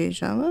help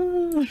each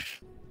other.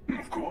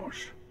 Of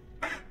course.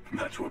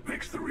 That's what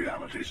makes the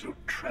reality so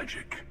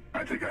tragic.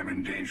 I think I'm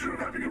in danger of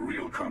having a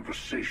real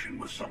conversation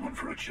with someone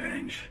for a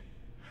change.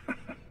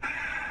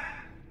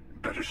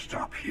 Better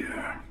stop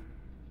here.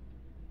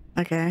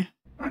 Okay.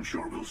 I'm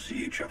sure we'll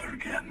see each other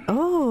again.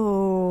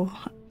 Oh,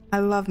 I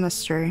love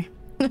mystery.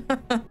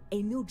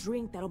 A new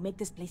drink that'll make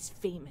this place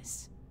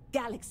famous.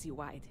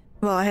 Galaxy-wide.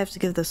 Well, I have to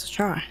give this a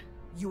try.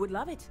 You would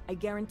love it, I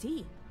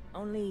guarantee.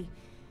 Only,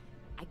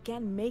 I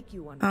can't make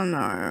you one. Oh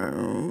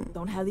no.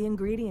 Don't have the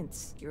ingredients.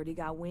 Security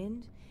got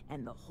wind,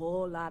 and the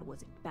whole lot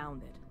was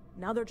impounded.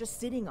 Now they're just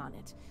sitting on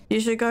it. You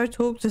should go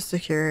talk to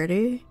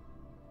security.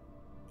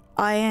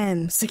 I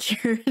am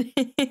security.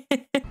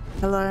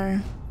 Hello.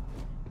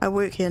 I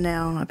work here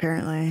now,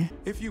 apparently.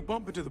 If you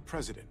bump into the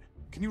president,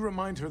 can you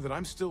remind her that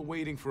I'm still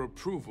waiting for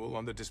approval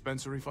on the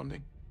dispensary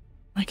funding?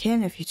 I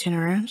can if you turn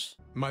around.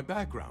 My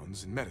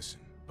background's in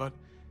medicine, but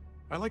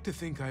I like to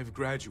think I've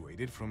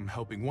graduated from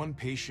helping one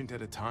patient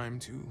at a time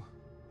to,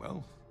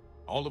 well,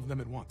 all of them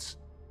at once.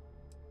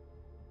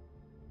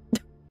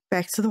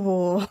 Back to the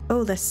war.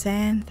 Oh, the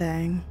sand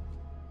thing.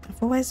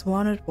 I've always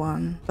wanted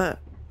one, but,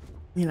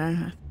 you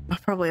know, I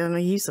probably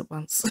only use it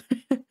once.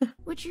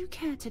 Would you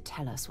care to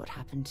tell us what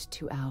happened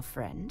to our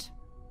friend?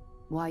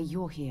 Why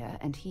you're here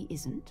and he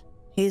isn't?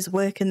 He's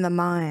working the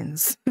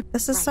mines.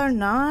 This is so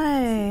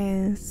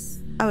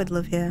nice. I would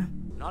live here.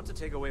 Not to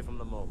take away from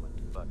the moment,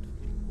 but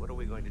what are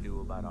we going to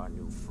do about our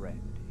new friend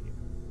here?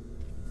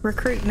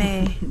 Recruit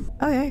me.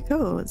 Okay,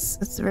 cool.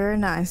 It's very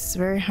nice. It's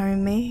very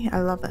homey. I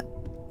love it.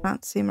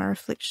 Can't see my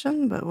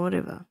reflection, but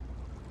whatever.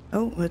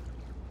 Oh, the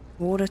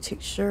water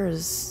texture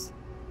is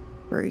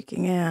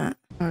freaking out.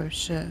 Oh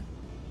shit.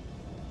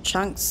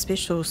 Chunk's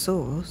special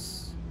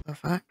sauce. The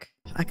fuck?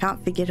 I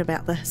can't forget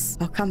about this.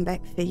 I'll come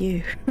back for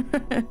you.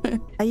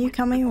 Are you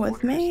coming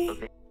with me?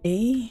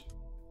 E?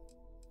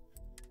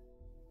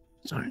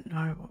 Don't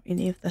know what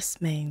any of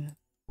this means.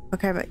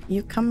 Okay, but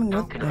you're coming with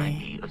me. How can I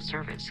be of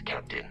service,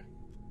 Captain?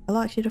 I'd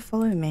like you to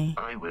follow me.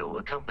 I will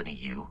accompany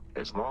you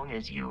as long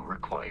as you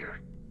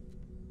require.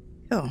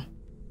 Cool.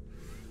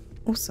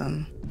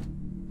 Awesome.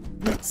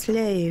 Let's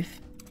leave.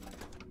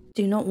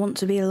 Do not want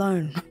to be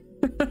alone.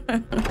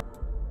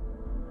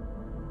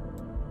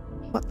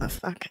 What the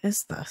fuck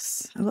is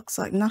this? It looks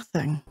like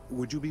nothing.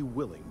 Would you be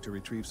willing to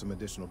retrieve some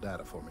additional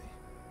data for me?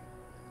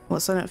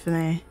 What's in it for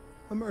me?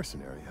 A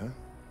mercenary, huh?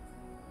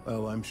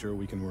 Well, I'm sure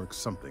we can work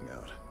something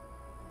out.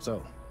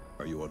 So,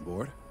 are you on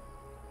board?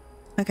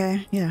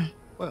 Okay, yeah.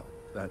 Well,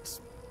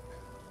 that's...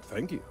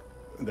 Thank you.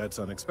 That's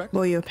unexpected.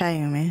 Well, you're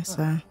paying me,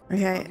 so...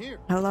 Okay,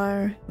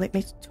 hello. Let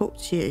me talk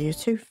to you. You're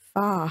too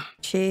far.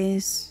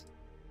 Cheers.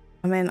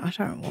 I mean, I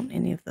don't want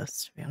any of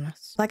this, to be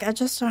honest. Like, I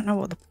just don't know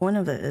what the point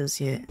of it is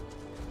yet.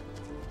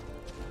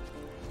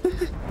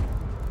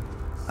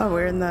 Oh,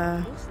 we're in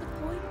the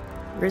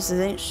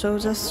residential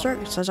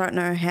district. I don't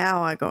know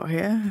how I got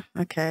here.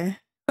 Okay.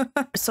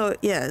 So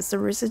yeah, it's a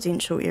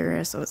residential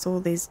area, so it's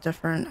all these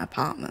different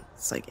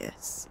apartments, I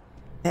guess.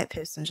 That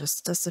person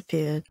just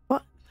disappeared.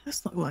 What?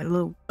 Those look like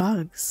little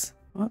bugs.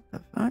 What the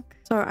fuck?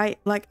 So I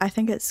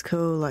think it's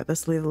cool, like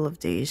this level of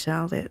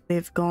detail that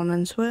they've gone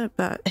into it,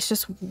 but it's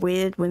just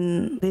weird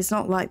when there's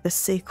not like the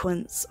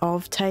sequence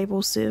of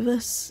table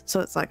service. So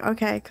it's like,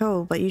 okay,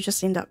 cool, but you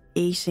just end up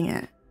eating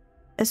it.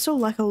 It's still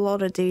like a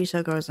lot of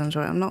detail goes into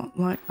it. I'm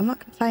not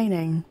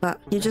complaining, but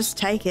you just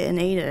take it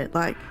and eat it.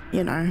 Like,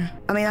 you know,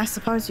 I mean, I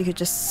suppose you could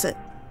just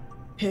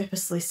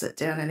purposely sit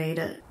down and eat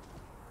it.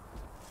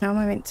 How am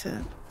I meant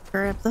to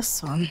grab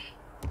this one?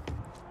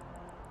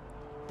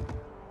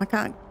 I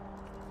can't.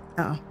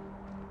 Oh.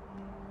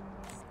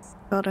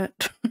 Got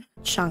it.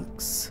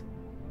 Chunks.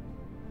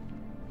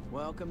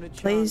 Welcome to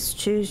Please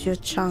choose your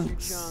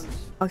chunks.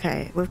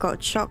 Okay, we've got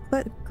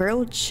chocolate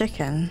grilled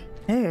chicken.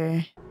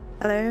 Hey.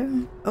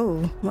 Hello.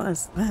 Oh, what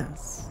is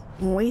this?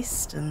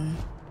 Western.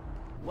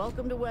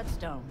 Welcome to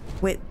Whetstone.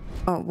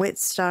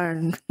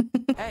 Whetstone.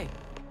 Hey,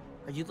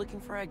 are you looking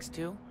for eggs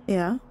too?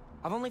 Yeah.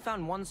 I've only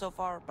found one so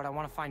far, but I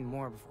want to find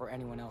more before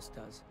anyone else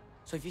does.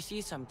 So if you see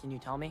some, can you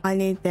tell me? I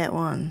need that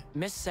one.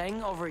 Miss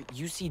Seng over at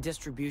UC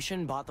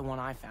Distribution bought the one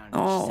I found.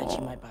 Oh. She said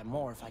she might buy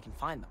more if I can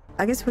find them.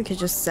 I guess we could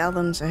just sell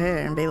them to her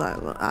and be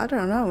like, look, I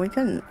don't know, we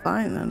couldn't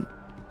find them.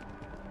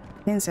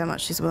 Depends how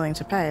much she's willing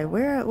to pay.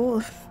 Where are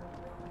all...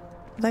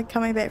 Are they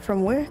coming back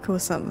from work or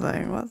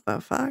something? What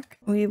the fuck?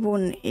 We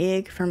bought an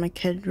egg from a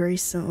kid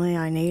recently.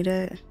 I need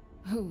it.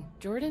 Who?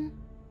 Jordan?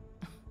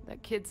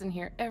 That kid's in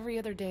here every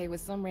other day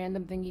with some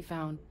random thing he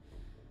found.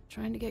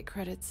 Trying to get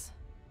credits.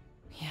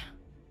 Yeah,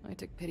 I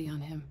took pity on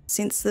him.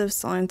 Sensitive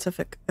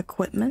scientific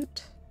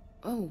equipment?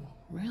 Oh,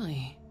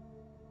 really?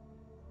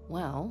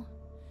 Well,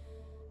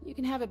 you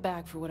can have it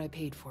back for what I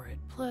paid for it,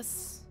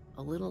 plus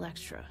a little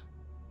extra.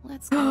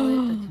 Let's call it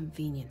a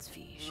convenience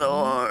fee.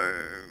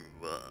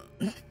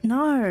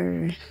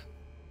 No.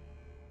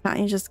 Can't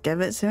you just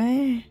give it to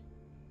me?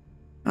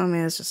 I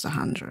mean, it's just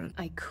 100.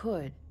 I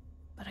could,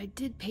 but I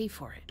did pay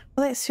for it.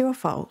 Well, that's your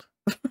fault.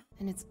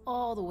 And it's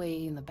all the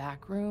way in the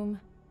back room.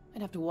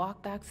 I'd have to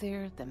walk back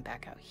there, then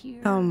back out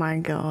here. Oh my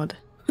god.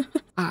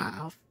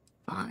 Ah,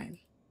 fine.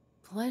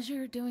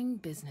 Pleasure doing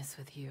business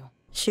with you.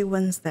 She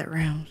wins that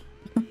round.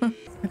 I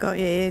got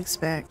your eggs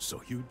back.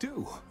 So you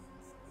do.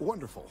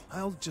 Wonderful.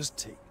 I'll just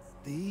take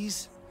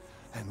these,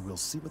 and we'll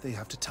see what they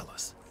have to tell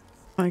us.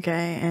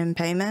 Okay, and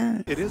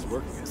payment? It is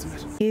working, isn't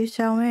it? You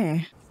tell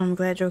me. I'm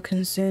glad your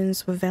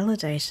concerns were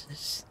validated.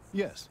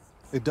 Yes,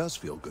 it does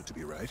feel good to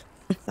be right.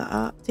 The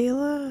art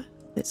dealer?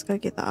 Let's go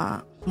get the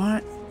art.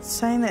 What?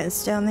 Saying that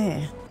it's down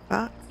there.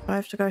 Fuck, I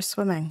have to go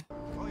swimming.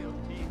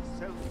 Loyalty,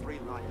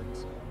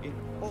 self-reliance in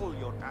all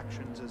your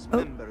actions as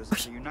members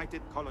of the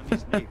United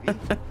Colonies Navy.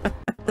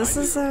 This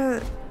is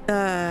a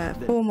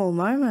formal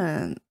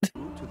moment.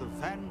 To the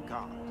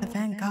Vanguard. The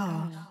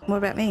Vanguard. What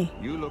about me?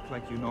 You look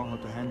like you know how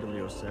to handle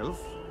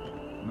yourself,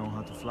 know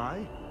how to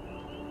fly.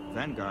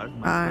 Vanguard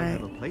might well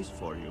have a place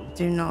for you.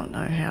 Do not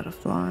know how to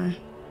fly.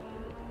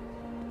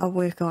 I'll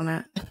work on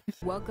it.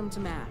 Welcome to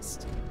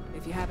Mast.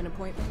 If you have an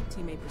appointment,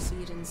 you may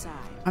proceed inside.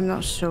 I'm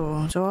not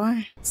sure. Do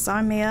I?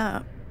 Sign me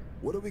up.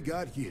 What do we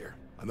got here?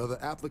 Another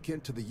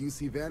applicant to the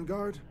UC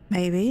Vanguard?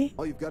 Maybe.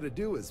 All you've got to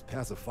do is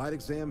pass a fight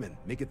exam and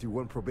make it through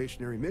one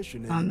probationary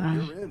mission and no.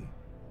 you're in.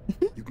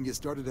 You can get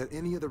started at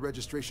any of the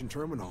registration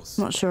terminals.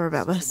 Not sure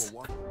about this.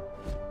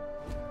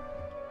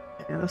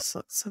 Okay, this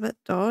looks a bit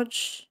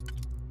dodge.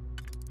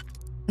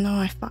 No,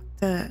 I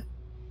fucked it.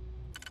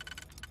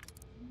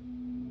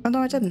 Oh no,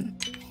 I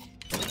didn't.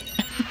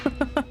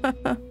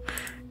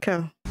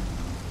 Cool.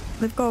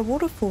 They've got a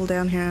waterfall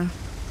down here.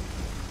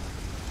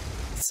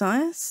 It's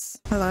nice.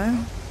 Hello.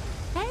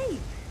 Hey!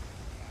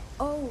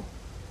 Oh,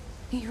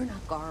 you're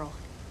not Garl.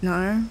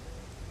 No.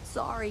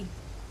 Sorry.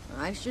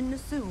 I shouldn't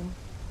assume.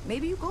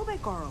 Maybe you go by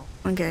Garl.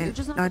 Okay, You're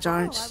just not I the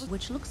don't. Garl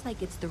which looks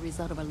like it's the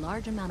result of a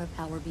large amount of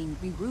power being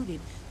rerouted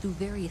through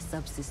various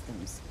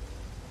subsystems.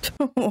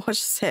 What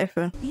just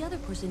happened? The other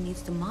person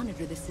needs to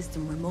monitor the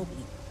system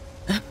remotely.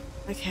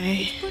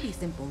 Okay. It's pretty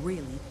simple,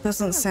 really.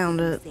 Doesn't sound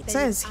it. It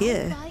says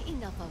here.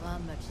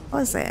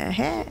 What is that? A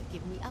hat?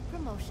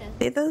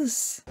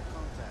 Feathers?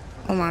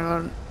 Oh my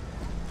god.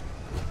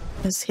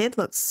 His head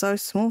looks so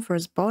small for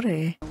his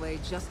body. Away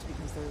just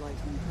because they're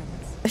lighting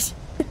credits.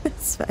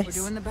 His face. We're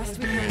doing the best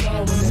we can.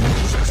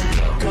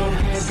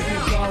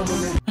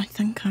 I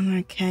think I'm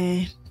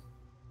okay.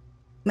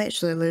 I'm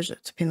actually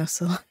allergic to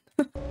penicillin.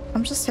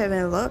 I'm just having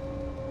a look.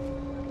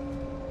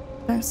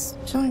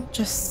 Don't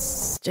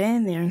just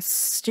stand there and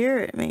stare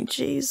at me,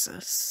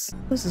 Jesus.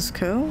 This is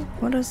cool.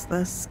 What is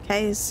this?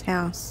 Kay's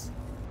house.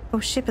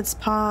 Oh, shepherd's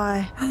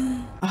pie.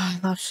 Oh, I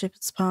love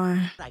shepherd's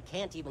pie. I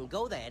can't even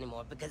go there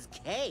anymore because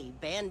Kay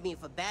banned me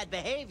for bad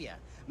behavior.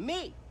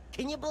 Me?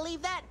 Can you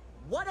believe that?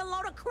 What a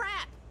load of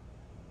crap!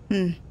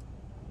 I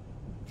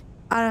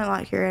don't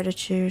like your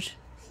attitude.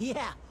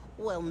 Yeah,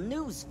 well,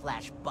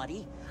 newsflash,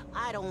 buddy.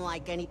 I don't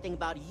like anything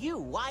about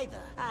you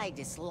either. I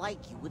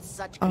dislike you with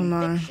such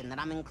conviction that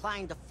I'm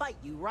inclined to fight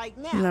you right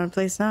now. No,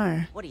 please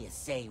no. What do you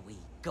say we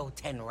go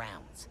 10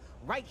 rounds?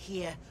 Right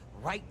here,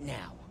 right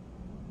now.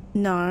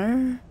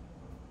 No.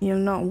 You're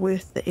not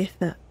worth the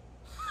effort.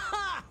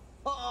 Ha!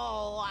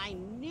 Oh, I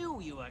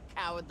knew you were a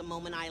coward the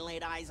moment I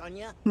laid eyes on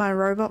you. My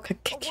robot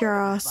could kick your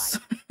ass.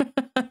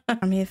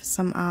 I'm here for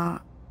some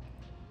art.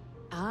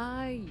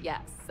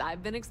 Yes.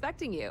 I've been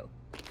expecting you.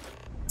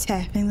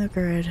 Tapping the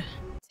grid.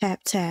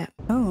 Tap, tap.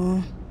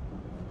 Oh.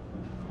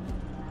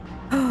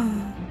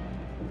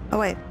 Oh,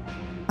 wait.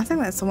 I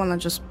think that's the one I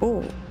just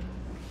bought.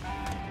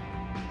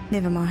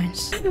 Never mind.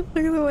 Look at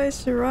the way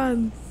she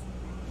runs.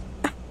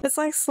 It's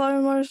like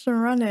slow motion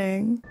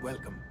running.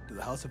 Welcome to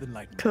the House of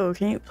Enlightenment. Cool.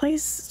 Can you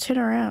please turn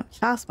around?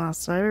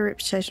 Taskmaster, I have a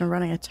reputation of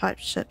running a tight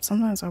ship.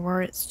 Sometimes I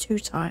worry it's too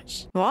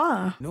tight.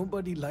 What?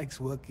 Nobody likes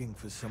working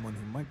for someone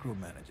who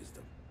micromanages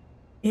them.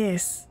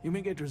 Yes. You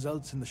may get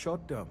results in the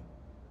short term,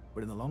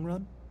 but in the long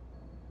run,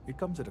 it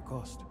comes at a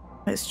cost.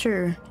 It's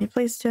true. Can you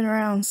please turn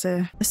around,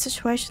 sir? The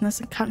situation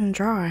isn't cut and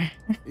dry.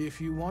 If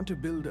you want to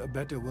build a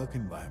better work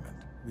environment,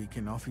 we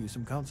can offer you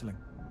some counseling.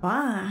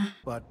 Why?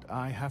 But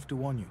I have to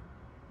warn you.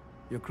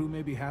 Your crew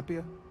may be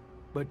happier,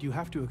 but you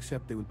have to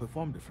accept they will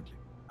perform differently.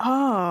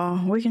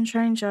 Oh, we can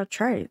change our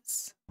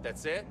traits.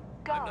 That's it?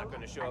 I'm not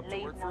going to show up to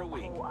work for a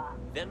week.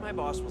 Then my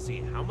boss will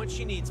see how much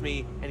she needs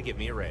me and give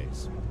me a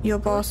raise. Your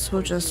boss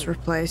will just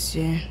replace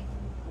you.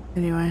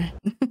 Anyway.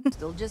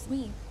 Still just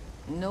me.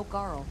 No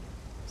Garl.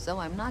 So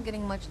I'm not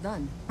getting much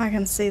done. I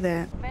can see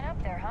that. Been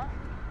up there, huh?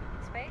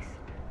 Space?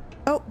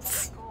 Oh,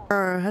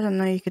 bro, I didn't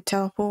know you could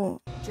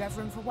teleport. Do you have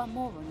room for one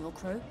more on your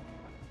crew?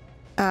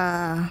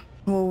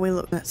 Well, we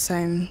look the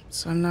same,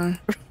 so no.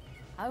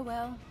 Oh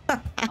well.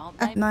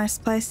 Nice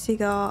place you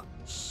got.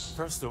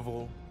 First of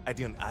all, I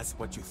didn't ask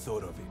what you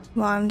thought of it.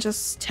 Well, I'm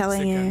just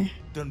telling Second, you.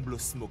 Don't blow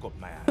smoke up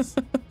my ass.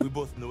 We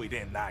both know it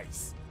ain't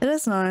nice. It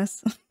is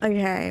nice.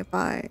 Okay,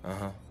 bye.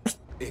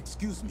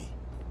 Excuse me.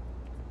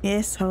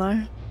 Yes,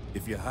 hello.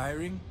 If you're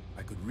hiring,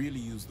 I could really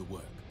use the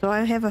work. Do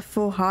I have a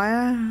full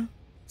hire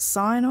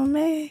sign on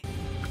me?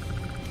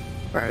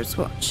 Bro's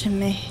watching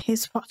me.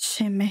 He's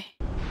watching me.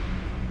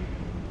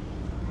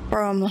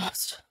 Bro, I'm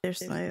lost.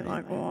 Seriously,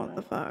 like, what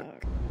the fuck?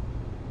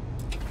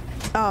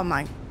 Oh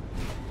my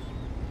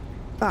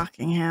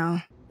fucking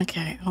hell.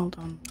 Okay, hold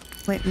on.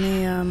 Let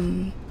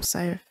me,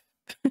 save.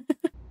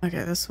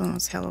 Okay, this one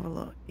was hell of a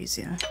lot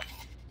easier.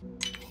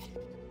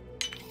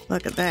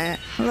 Look at that.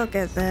 Look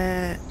at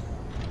that.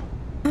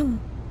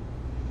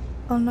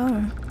 Oh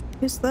no.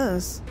 Who's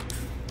this?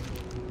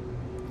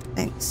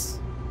 Thanks.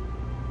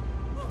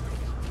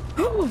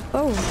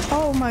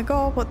 Oh my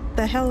god, what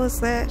the hell is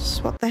that?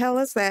 What the hell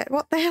is that?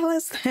 What the hell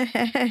is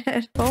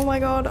that? Oh my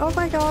god, oh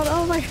my god,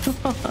 oh my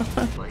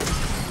god.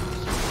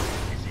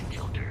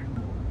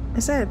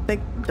 Is that a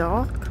big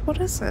dog? What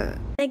is it?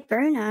 Big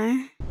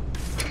Bruno.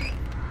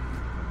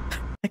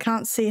 I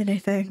can't see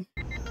anything.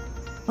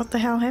 What the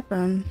hell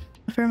happened?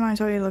 I feel like I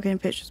told you looking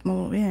at pictures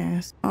more,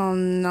 yes. Oh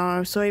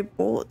no, so he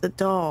bought the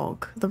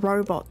dog, the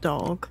robot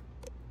dog.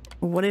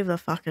 Or whatever the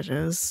fuck it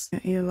is.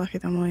 You're lucky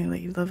that I'm willing to let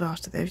you live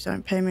after that. If you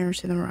don't pay me or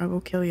return them, I will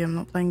kill you. I'm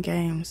not playing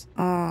games.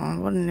 Oh,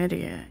 what an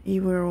idiot.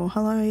 You were all,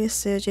 hello, yes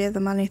sir, do you have the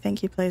money?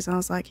 Thank you, please. And I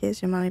was like,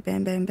 here's your money,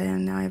 bam, bam,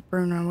 bam. Now I have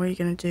Bruno. What are you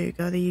gonna do?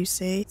 Go to the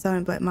UC?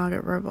 Selling black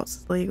market robots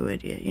is legal,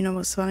 idiot. You know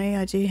what's funny?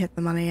 I do have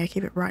the money. I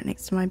keep it right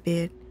next to my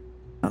bed.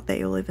 Not that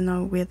you'll even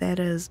know where that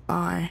is.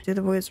 Bye. Do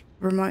the words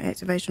remote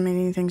activation mean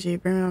anything to you?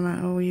 Bruno, I'm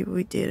like, oh,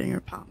 we did in your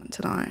apartment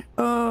tonight.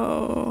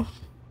 Oh,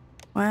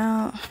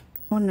 wow.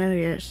 What an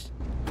idiot.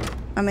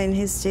 I mean,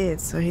 he's dead,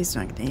 so he's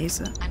not gonna use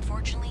it.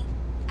 Unfortunately,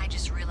 I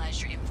just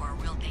realized you're in for a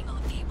real tangle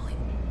of cabling.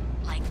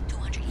 Like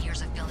 200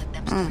 years of field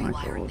attempts to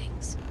rewire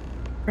things.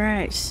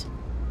 Great.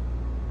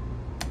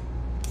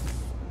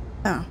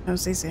 Oh, that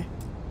was easy.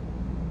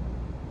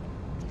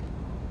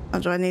 Oh,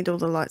 do I need all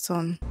the lights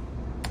on?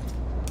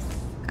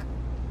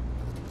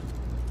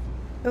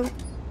 Oh.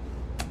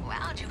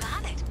 Wow, you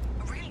got it.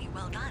 Really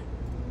well done.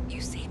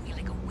 You saved me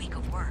like a week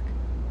of work.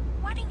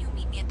 Why didn't you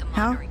meet me at the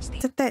monitoring station?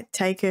 How did that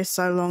take her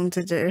so long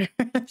to do?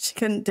 She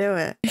couldn't do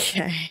it.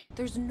 Okay.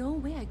 There's no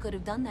way I could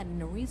have done that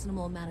in a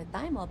reasonable amount of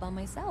time all by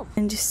myself.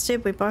 And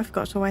instead, we both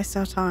got to waste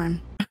our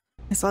time.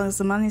 As long as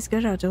the money's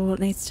good, I'll do what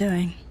needs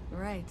doing.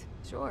 Right.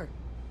 Sure.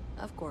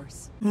 Of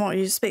course. What,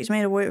 you expect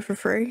me to work for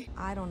free?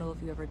 I don't know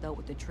if you ever dealt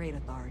with the trade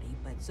authority,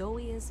 but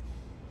Zoe is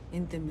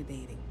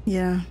intimidating.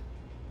 Yeah.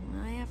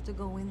 I have to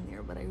go in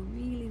there, but I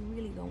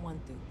really don't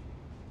want to.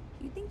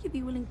 You think you'd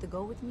be willing to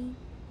go with me?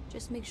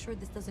 Just make sure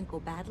this doesn't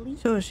go badly?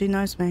 Sure, she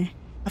knows me.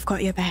 I've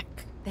got your back.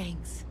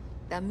 Thanks.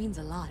 That means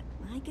a lot.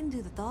 I can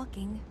do the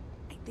talking,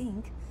 I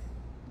think.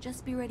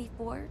 Just be ready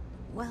for,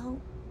 well,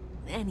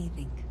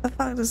 anything. The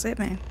fuck does that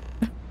mean?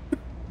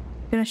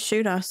 Gonna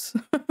shoot us.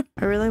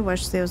 I really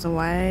wish there was a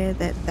way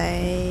that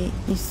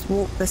you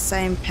walk the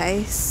same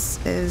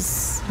pace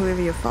as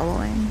whoever you're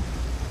following.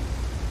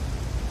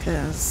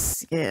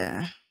 Because,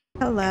 yeah.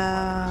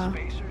 Hello.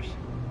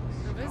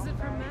 A visit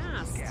from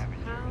Mast.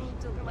 How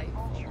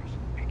delightful.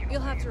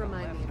 You'll have to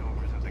remind me.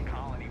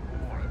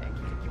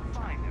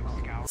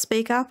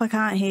 Speak up, I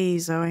can't hear you,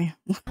 Zoe.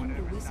 Well,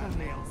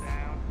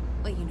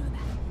 you know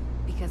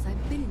that, because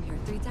I've been in here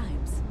 3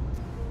 times.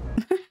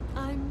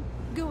 I'm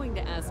going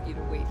to ask you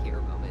to wait here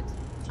a moment.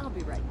 I'll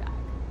be right back.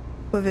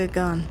 With a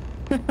gun.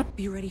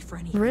 Be ready for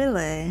anything.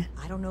 Really?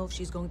 I don't know if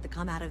she's going to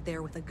come out of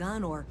there with a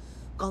gun or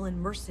call in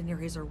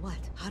mercenaries or what.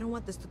 I don't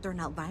want this to turn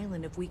out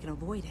violent if we can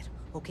avoid it,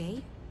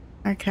 okay?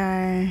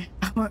 Okay.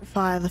 I won't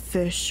fire the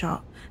first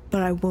shot,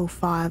 but I will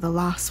fire the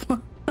last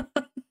one.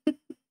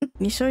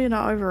 You sure you're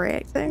not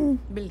overreacting?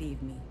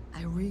 Believe me,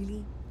 I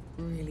really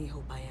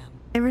hope I am.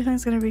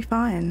 Everything's gonna be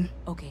fine.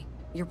 Okay,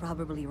 you're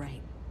probably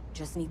right.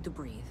 Just need to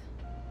breathe.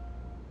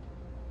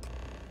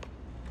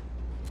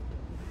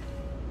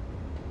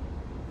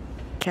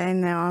 Okay,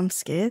 now I'm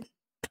scared.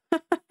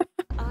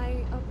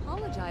 I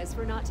apologize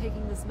for not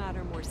taking this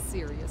matter more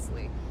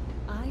seriously.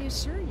 I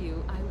assure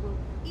you, I will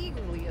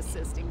eagerly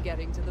assist in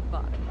getting to the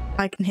bottom.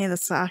 I can hear the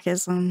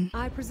sarcasm.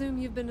 I presume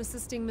you've been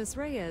assisting Miss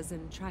Reyes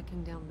in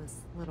tracking down this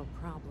little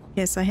problem.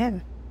 Yes, I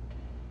have.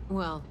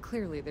 Well,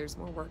 clearly there's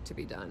more work to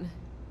be done.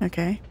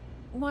 Okay.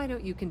 Why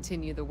don't you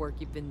continue the work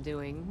you've been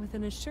doing with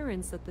an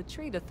assurance that the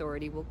Trade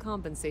Authority will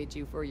compensate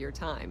you for your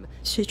time?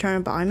 Is she trying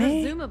to buy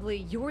me?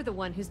 Presumably, you're the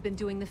one who's been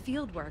doing the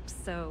field work,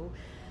 so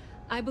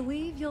I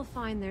believe you'll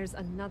find there's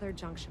another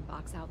junction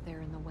box out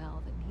there in the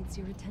well that needs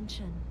your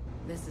attention.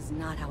 This is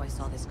not how I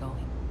saw this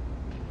going.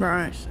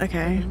 Right,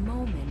 okay. For the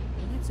moment,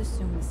 let's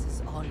assume this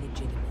is all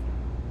legitimate.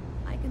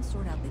 I can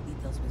sort out the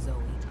details with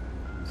Zoe.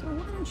 So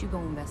why don't you go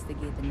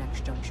investigate the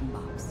next junction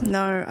box?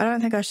 No, I don't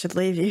think I should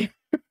leave you.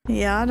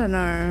 Yeah, I don't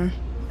know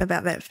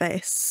about that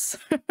face.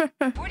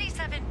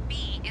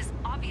 47B is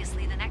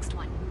obviously the next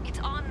one. It's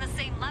on the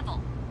same level.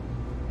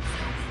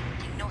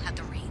 I know how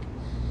to read.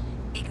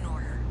 Ignore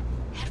her.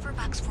 Head for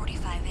box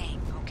 45A,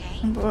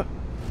 okay? What?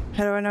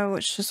 How do I know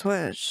which is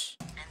which?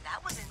 And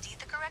that was indeed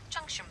the correct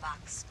junction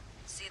box.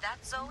 See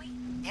that, Zoe?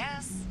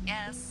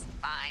 Yes,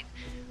 fine.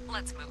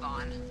 Let's move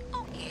on.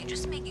 Okay,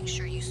 just making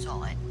sure you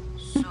saw it.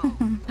 So...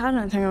 I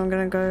don't think I'm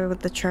gonna go with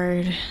the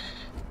trade.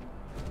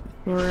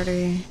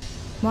 Already.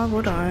 Why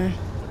would I?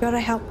 Gotta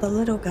help the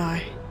little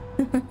guy.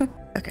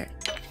 Okay.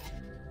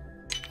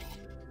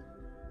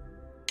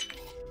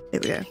 Here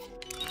we go.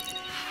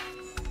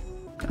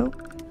 Oh,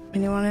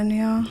 anyone in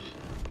here?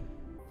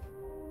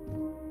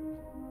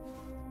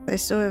 They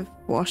still have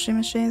washing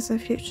machines in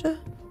the future?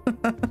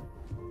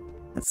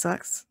 That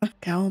sucks.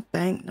 Cal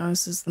Bank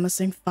knows the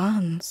missing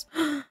funds.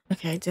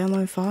 Okay,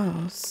 download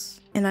files.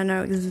 And I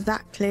know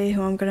exactly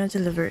who I'm gonna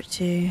deliver it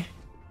to.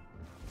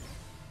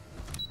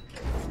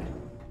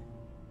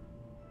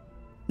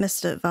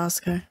 Missed it,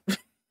 Vasco.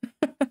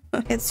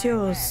 It's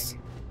yours.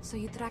 So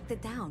you tracked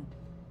it down.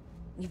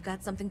 You've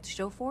got something to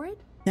show for it?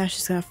 Now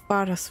she's gonna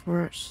fight us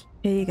for it.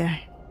 Here you go.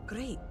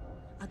 Great.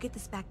 I'll get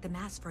this back to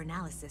Mass for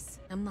analysis.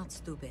 I'm not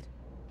stupid.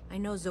 I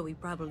know Zoe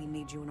probably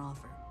made you an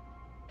offer.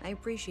 I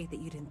appreciate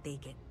that you didn't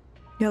take it.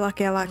 You're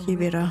lucky I like you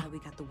better. How we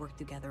got to work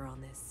together on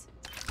this.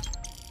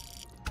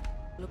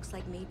 Looks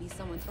like maybe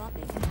someone thought they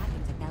could hack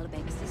into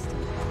Calibank's system.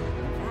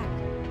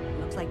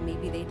 In fact, Looks like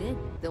maybe they did.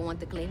 They'll want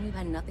to claim you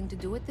had nothing to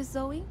do with this,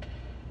 Zoe?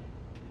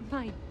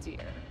 My dear,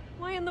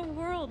 why in the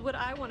world would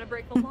I want to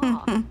break the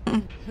law?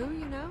 Who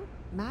you know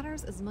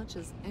matters as much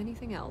as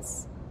anything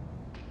else.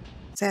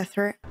 Is that a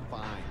threat?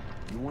 Fine.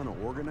 You want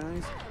to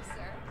organize?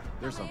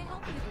 There's some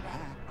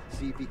back.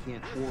 See if you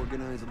can't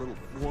organize a little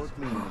floor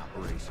cleaning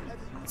operation.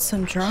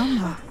 Some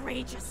drama.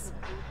 Outrageous.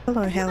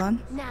 Hello,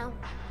 Helen. Now,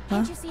 Huh?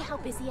 can't you see how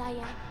busy I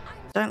am?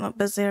 Don't look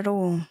busy at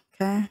all.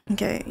 Okay.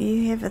 Okay.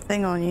 You have a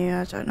thing on you.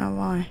 I don't know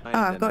why. Oh,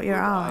 I've got your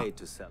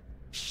art.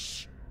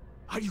 Shh!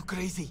 Are you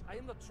crazy? I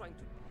am not trying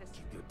to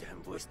Keep your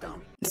damn voice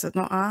down. Is it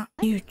not art?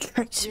 You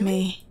tricked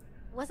me.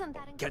 Wasn't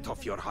that Get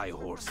off your high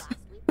horse.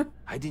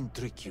 I didn't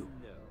trick you.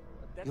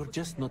 You're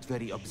just not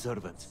very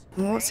observant.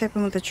 What's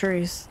happened with the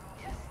trees?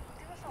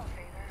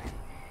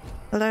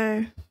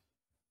 Hello?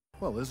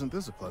 Well, isn't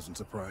this a pleasant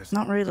surprise?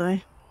 Not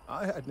really.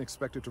 I hadn't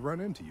expected to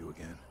run into you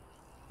again.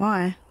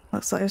 Why?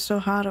 Looks like you're still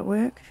hard at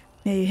work.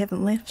 Yeah, you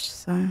haven't left,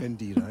 so...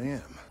 Indeed I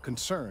am.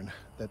 Concerned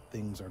that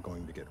things are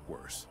going to get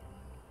worse.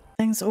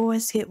 Things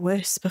always get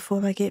worse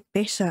before they get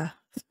better.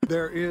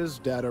 There is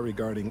data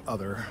regarding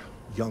other,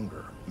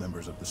 younger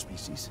members of the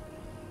species.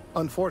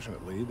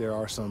 Unfortunately, there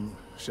are some,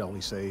 shall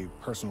we say,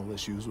 personal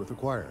issues with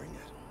acquiring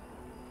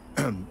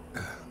it.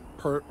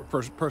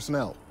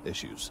 Personnel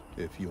issues,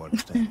 if you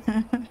understand.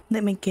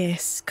 Let me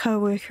guess.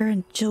 Co-worker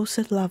and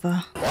jilted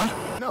lover.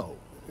 What? No,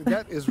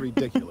 that is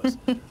ridiculous.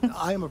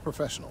 I am a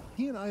professional.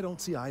 He and I don't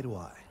see eye to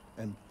eye.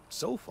 And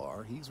so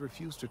far, he's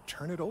refused to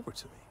turn it over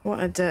to me. What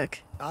a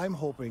dick. I'm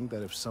hoping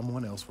that if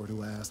someone else were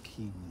to ask,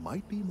 he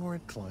might be more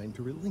inclined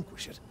to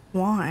relinquish it.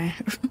 Why?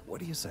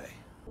 What do you say?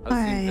 How's the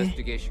Hi.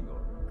 investigation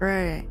going?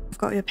 Great. I've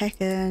got your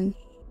package.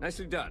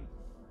 Nicely done.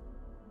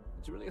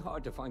 It's really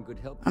hard to find good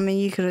help. I mean,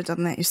 you could have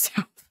done that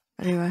yourself.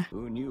 Anyway.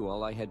 Who knew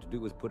all I had to do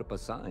was put up a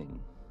sign?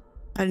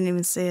 I didn't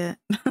even see it.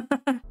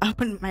 I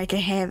wouldn't make a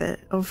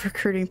habit of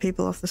recruiting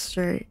people off the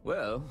street.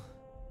 Well,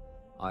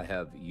 I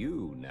have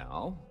you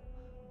now,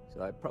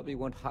 so I probably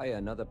won't hire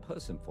another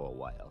person for a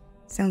while.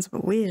 Sounds a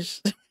bit weird.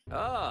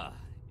 Ah,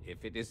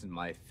 if it isn't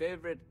my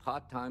favorite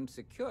part-time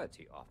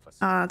security officer.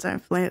 Ah,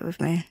 don't flirt with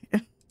me.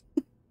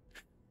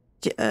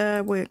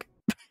 Work.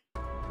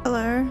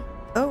 Hello.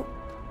 Oh.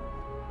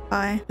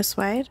 Hi.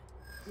 Persuade?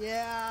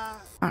 Yeah.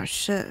 Oh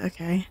shit,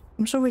 okay.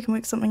 I'm sure we can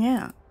work something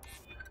out.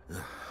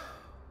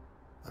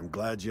 I'm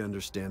glad you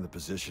understand the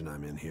position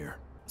I'm in here.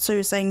 So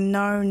you're saying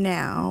no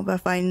now, but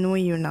if I annoy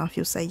you enough,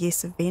 you'll say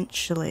yes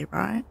eventually,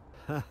 right?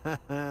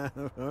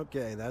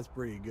 Okay, that's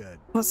pretty good.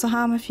 What's the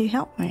harm if you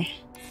help me?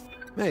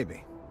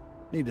 Maybe.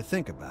 Need to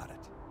think about it.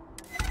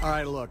 All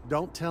right, look,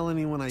 don't tell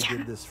anyone I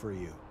did this for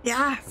you.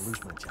 Yes. I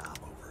lose my job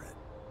over it.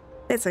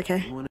 It's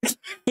okay.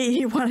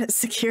 You wanted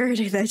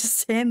security, they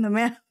just hand the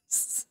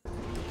mouse.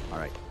 All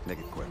right, make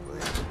it quick, will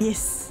you?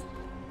 Yes.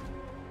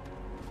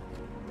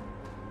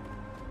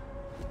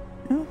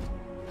 Oh.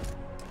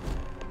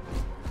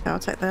 I'll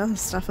take the other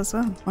stuff as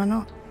well. Why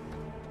not?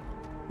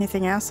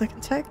 Anything else I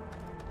can take?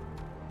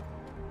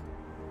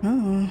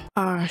 Oh.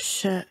 Oh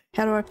shit.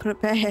 How do I put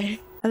it back? I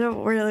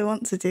don't really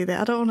want to do that.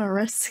 I don't want to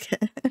risk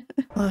it.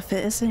 Well, if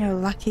it isn't your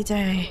lucky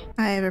day,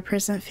 I have a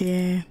present for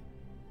you.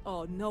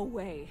 Oh, no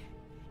way.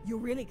 You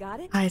really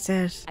got it? I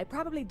did. I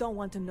probably don't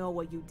want to know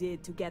what you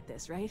did to get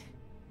this, right?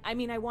 I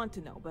mean, I want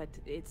to know, but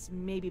it's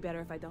maybe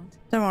better if I don't.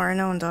 Don't worry,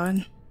 no one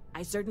died.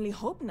 I certainly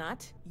hope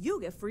not.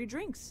 You get free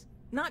drinks.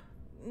 Not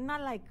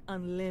like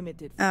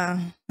unlimited.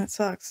 Oh, that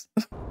sucks.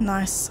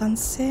 Nice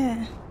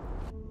sunset.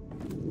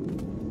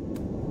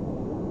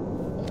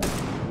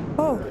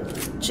 Oh,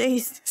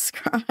 Jesus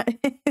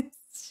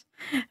Christ.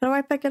 How do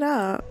I pick it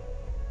up?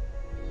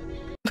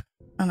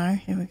 Oh no,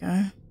 here we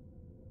go.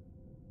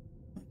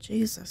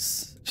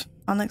 Jesus.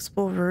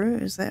 Unexplored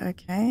route, is that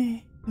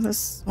okay?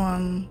 This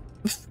one,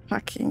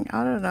 fucking,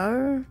 I don't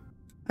know.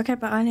 Okay,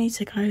 but I need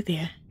to go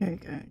there. Here we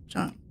go,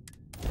 jump.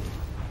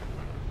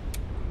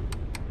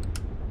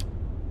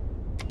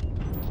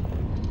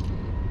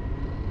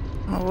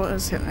 Oh, what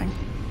is happening?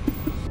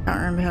 Can't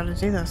remember how to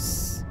do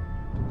this.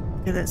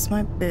 Okay, that's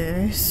my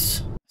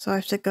boost. So I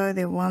have to go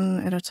there one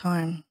at a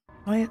time.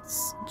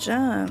 Let's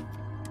jump.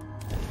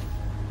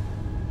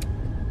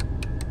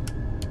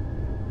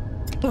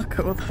 Look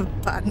at all the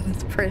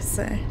buttons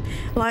pressing.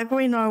 Like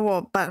we know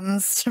what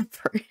buttons to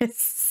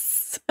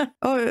press.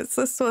 Oh, it's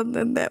this one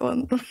and that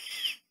one.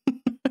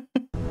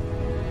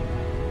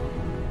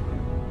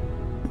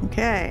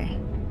 Okay,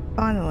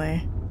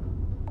 finally.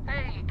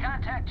 Hey,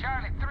 contact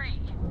Charlie 3.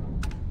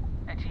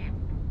 That's you.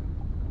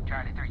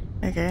 Charlie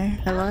 3. Okay,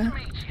 hello? Nice to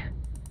meet you.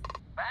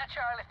 Bye,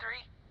 Charlie 3.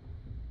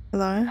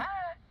 Hello?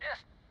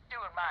 Just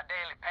doing my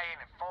daily paying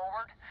it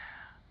forward.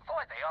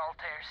 Avoid the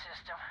Altair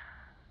system.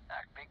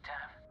 Like big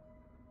time.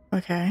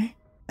 Okay,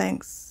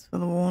 thanks for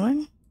the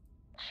warning.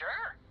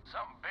 Sure,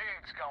 something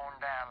big's going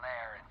down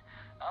there, and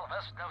all of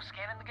us with no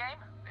skin in the game,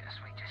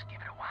 best we just give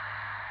it a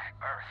wide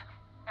berth.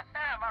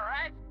 Am I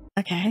right?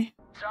 Okay.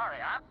 Sorry,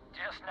 I'm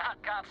just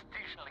not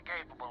constitutionally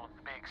capable of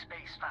the big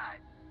space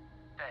fight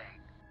thing.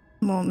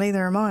 Well,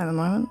 neither am I at the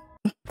moment.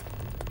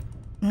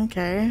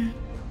 Okay.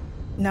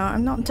 No,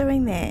 I'm not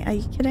doing that. Are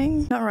you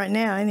kidding? Not right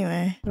now,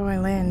 anyway. How do I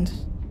land?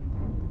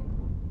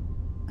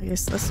 I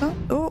guess this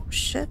one? Oh,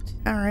 shit.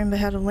 Can't remember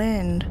how to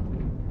land.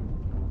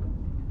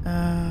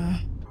 There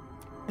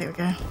we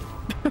go.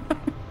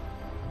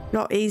 A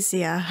lot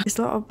easier. There's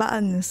a lot of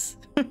buttons.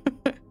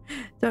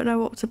 Don't know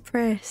what to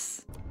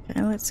press.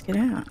 Okay, let's get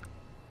out.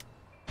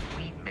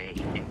 We may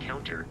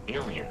encounter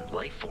alien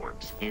life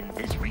forms in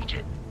this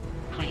region.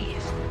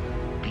 Please,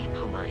 be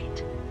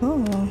polite.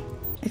 Oh,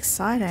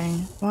 exciting.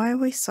 Why are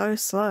we so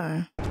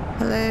slow?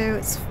 Hello,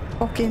 it's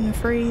fucking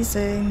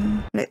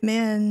freezing. Let me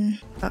in.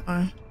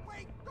 Uh-oh.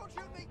 Wait, don't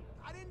shoot me.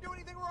 I didn't do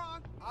anything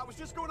wrong. I was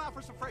just going out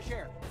for some fresh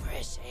air.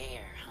 Fresh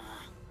air,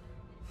 huh?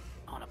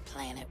 On a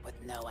planet with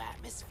no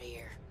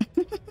atmosphere.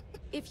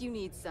 If you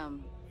need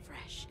some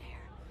fresh air,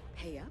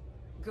 pay up,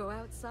 go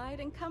outside,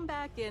 and come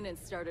back in and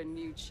start a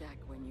new check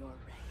when you're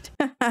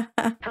ready.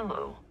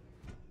 Hello.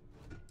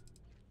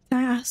 Can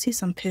I ask you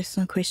some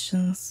personal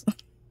questions?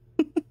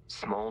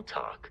 Small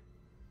talk.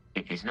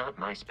 It is not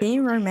my Can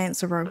you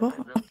romance a robot?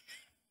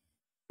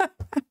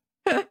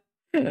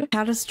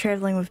 How does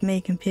traveling with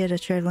me compare to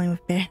traveling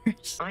with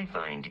Barrett? I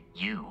find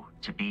you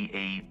to be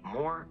a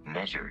more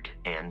measured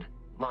and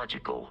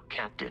logical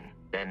captain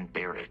than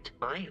Barrett.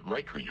 My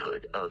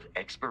likelihood of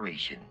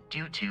expiration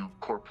due to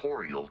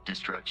corporeal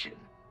destruction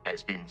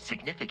has been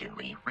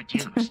significantly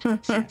reduced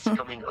since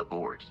coming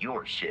aboard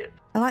your ship.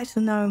 I'd like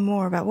to know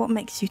more about what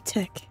makes you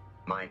tick.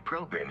 My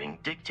programming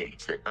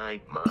dictates that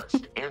I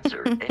must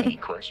answer any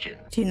question.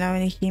 Do you know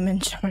any human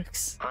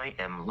jokes? I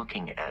am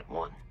looking at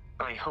one.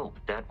 I hope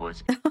that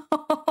was...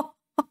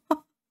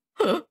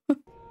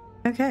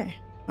 Okay,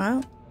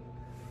 well,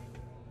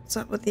 what's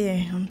up with you?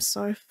 I'm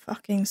so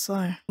fucking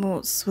slow.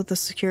 What's with the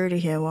security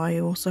here? Why are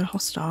you all so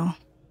hostile?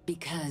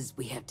 Because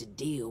we have to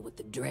deal with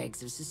the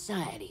dregs of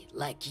society,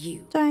 like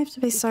you. Don't have to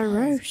be so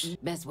rude.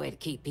 Best way to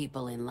keep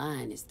people in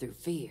line is through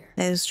fear.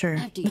 That is true.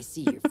 After you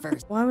see your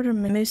first... Why would a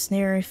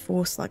mercenary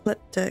force like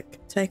Lipstick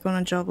take on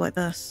a job like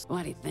this?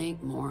 What do you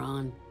think,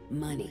 moron?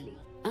 Money.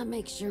 I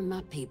make sure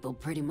my people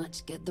pretty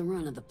much get the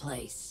run of the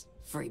place.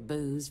 Free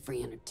booze,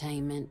 free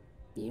entertainment,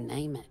 you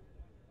name it.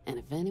 And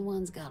if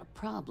anyone's got a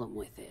problem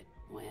with it,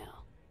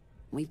 well,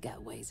 we've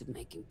got ways of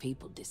making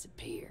people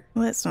disappear.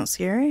 Well, that's not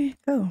scary.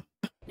 Cool.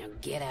 Now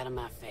get out of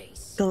my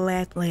face.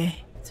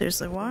 Gladly.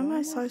 Seriously, why am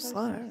I so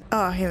slow?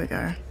 Oh, here we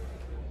go.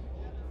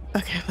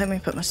 Okay, let me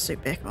put my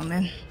suit back on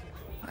then.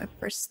 I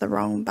pressed the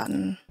wrong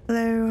button.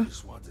 Hello? I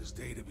just want this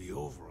day to be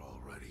over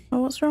already.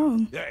 Oh, what's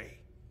wrong? Hey,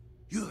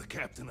 you're the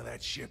captain of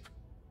that ship.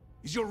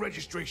 Is your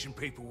registration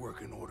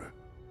paperwork in order?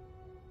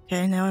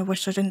 Okay, now I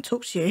wish I didn't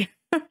talk to you.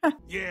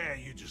 Yeah,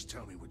 you just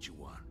tell me what you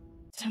want.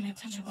 Tell me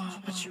what you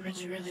want, what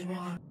you really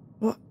want.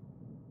 What?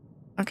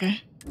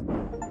 Okay.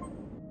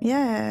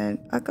 Yeah,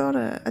 I got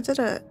it. I did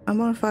it. I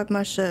modified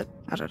my ship.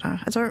 I don't know.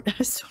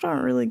 I still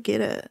don't really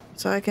get it.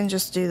 So I can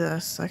just do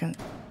this. I can...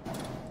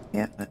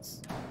 Yeah,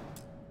 that's...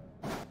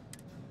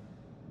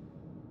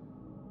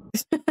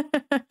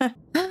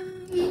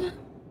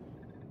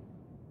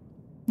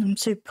 I'm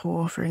too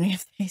poor for any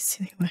of these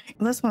anyway.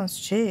 This one's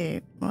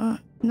cheap. What?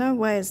 No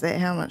way is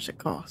that how much it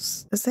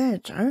costs. Is that a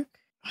joke?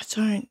 I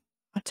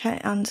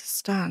don't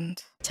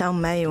understand. Tell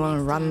May you want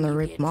to run the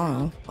Red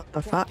Mile. What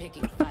the fuck?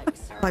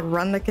 Like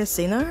run the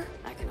casino?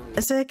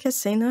 Is there a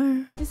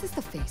casino? Is this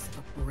the face of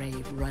a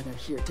brave runner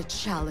here to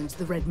challenge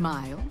the Red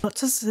Mile? What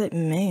does it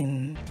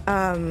mean?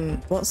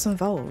 What's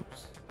involved?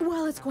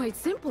 Well, it's quite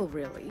simple,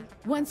 really.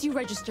 Once you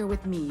register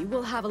with me,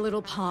 we'll have a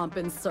little pomp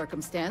and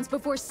circumstance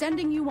before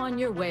sending you on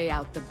your way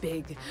out the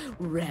big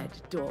red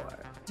door.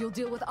 You'll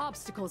deal with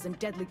obstacles and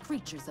deadly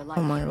creatures alike.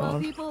 Oh my while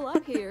god. people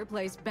up here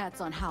place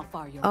bets on how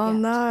far you'll Oh get.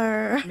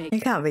 no. Make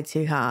It can't be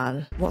too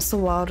hard. What's the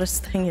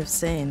wildest thing you've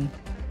seen?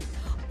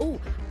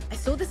 Oh, I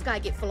saw this guy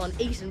get full on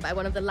eaten by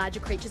one of the larger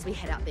creatures we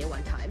had out there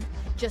one time.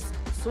 Just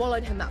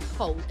swallowed him up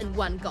whole in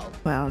one gulp.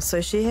 Wow,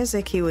 so she has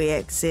a Kiwi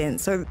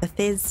accent. So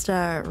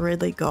Bethesda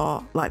really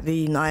got like the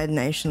United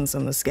Nations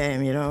in this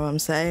game, you know what I'm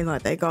saying?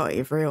 Like they got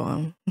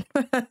everyone.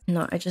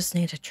 No, I just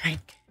need a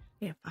drink.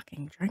 Yeah,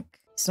 fucking drink.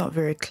 It's not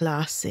very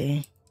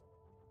classy.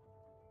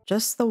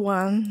 Just the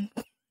one.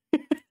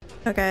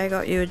 Okay, I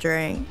got you a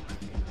drink.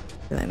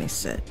 Let me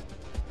sit.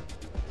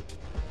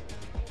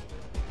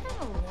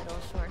 I'm a little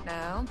short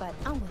now, but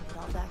I'll win it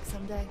all back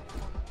someday.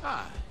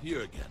 Ah,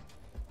 you again.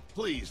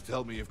 Please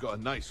tell me you've got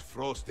a nice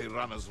frosty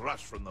runner's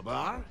rush from the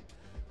bar.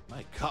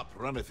 My cup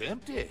runneth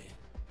empty.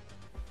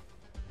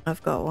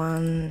 I've got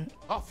one.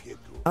 Off you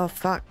go. Oh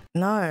fuck,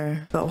 no.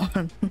 Got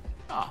one.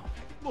 Ah,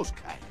 most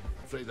kind.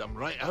 Afraid I'm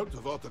right out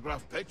of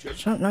autographed I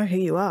pictures. don't know who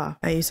you are.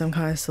 Are you some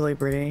kind of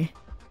celebrity?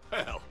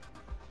 Well,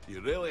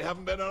 you really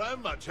haven't been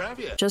around much, have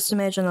you? Just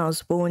imagine I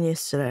was born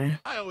yesterday.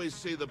 I always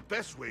say the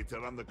best way to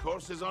run the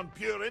course is on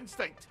pure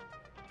instinct.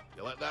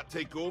 You let that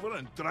take over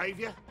and drive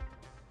you,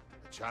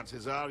 the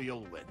chances are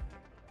you'll win.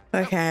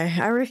 Okay,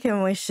 I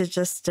reckon we should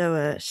just do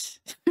it.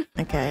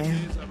 Okay,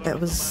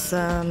 that was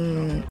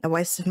a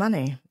waste of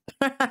money.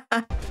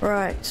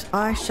 Right,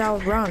 I shall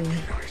run.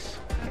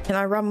 Can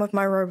I run with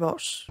my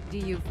robot? Do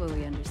you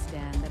fully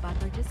understand that by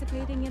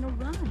participating in a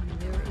run,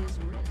 there is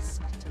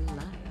risk to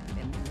life?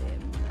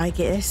 I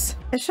guess.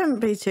 It shouldn't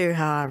be too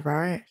hard,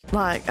 right?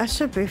 Like, I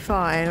should be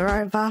fine,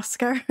 right,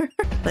 Vasco?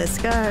 Let's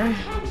go.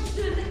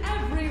 Attention,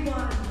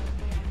 everyone!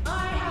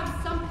 I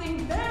have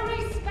something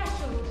very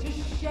special to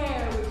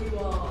share with you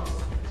all.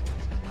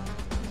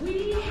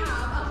 We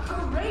have a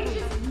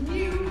courageous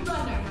new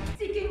runner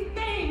seeking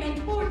fame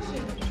and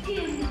fortune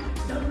in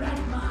the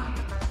Red Mine.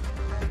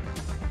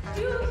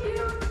 Do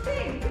you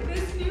think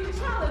this new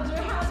challenger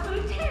has what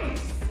it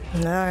takes?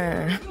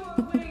 No.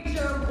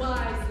 Wager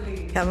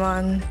wisely. Come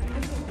on.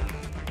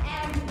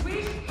 And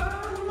wish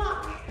her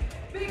luck,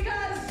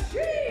 because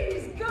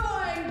she's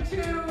going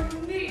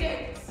to need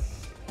it.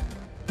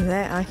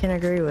 That I can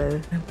agree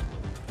with.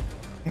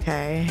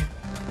 Okay.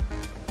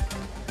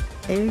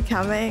 Are you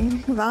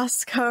coming,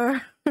 Vasco?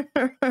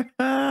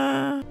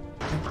 Okay.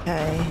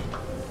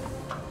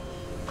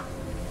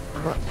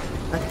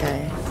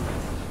 Okay.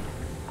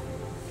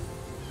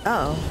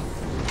 Oh.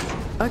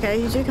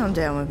 Okay, you do come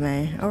down with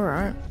me.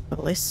 Alright.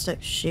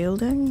 Ballistic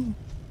shielding?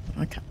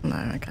 I can't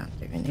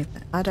do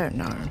anything. I don't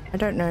know. I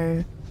don't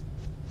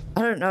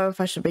know if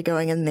I should be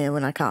going in there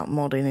when I can't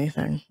mod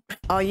anything.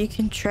 Oh, you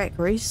can track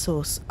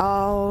resource.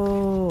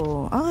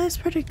 Oh, that's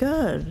pretty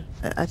good.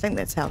 I think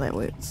that's how that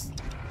works.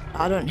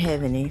 I don't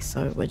have any,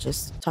 so we're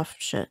just tough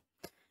shit.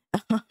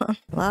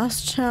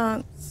 Last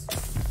chance.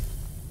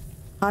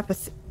 Oh,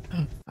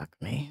 fuck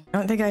me. I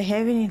don't think I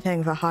have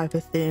anything for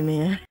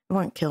hypothermia. It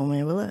won't kill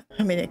me, will it?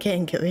 I mean, it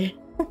can kill you.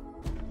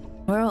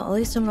 Well, at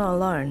least I'm not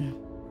alone.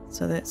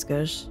 So that's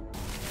good.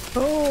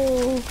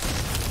 Oh!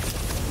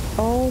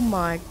 Oh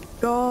my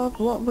god,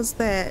 what was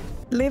that?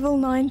 Level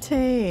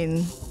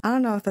 19! I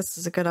don't know if this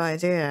is a good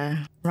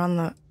idea. Run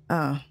the...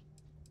 Oh.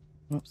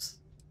 Whoops.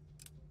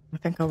 I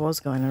think I was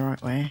going the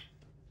right way.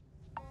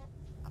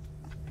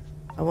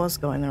 I was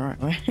going the right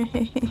way.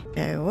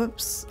 Okay,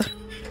 whoops.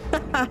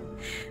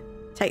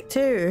 Take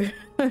two.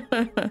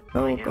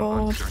 Oh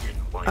god.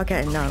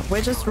 Okay, no,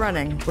 we're just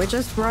running. We're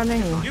just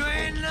running.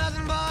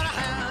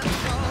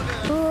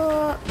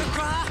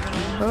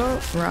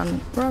 Oh,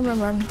 run, run, run,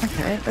 run.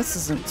 Okay, this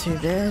isn't too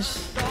bad.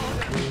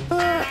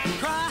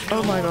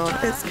 Oh my god,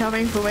 it's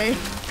coming for me.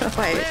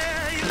 Wait,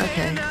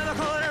 okay.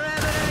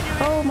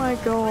 Oh my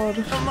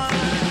god.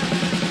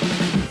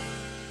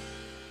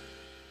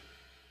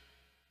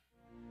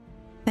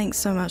 Thanks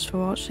so much for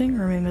watching.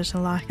 Remember to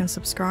like and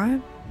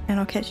subscribe, and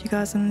I'll catch you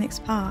guys in the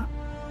next part.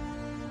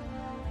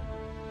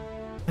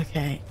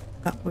 Okay,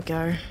 up we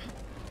go.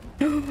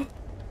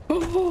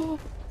 Oh,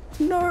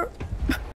 no.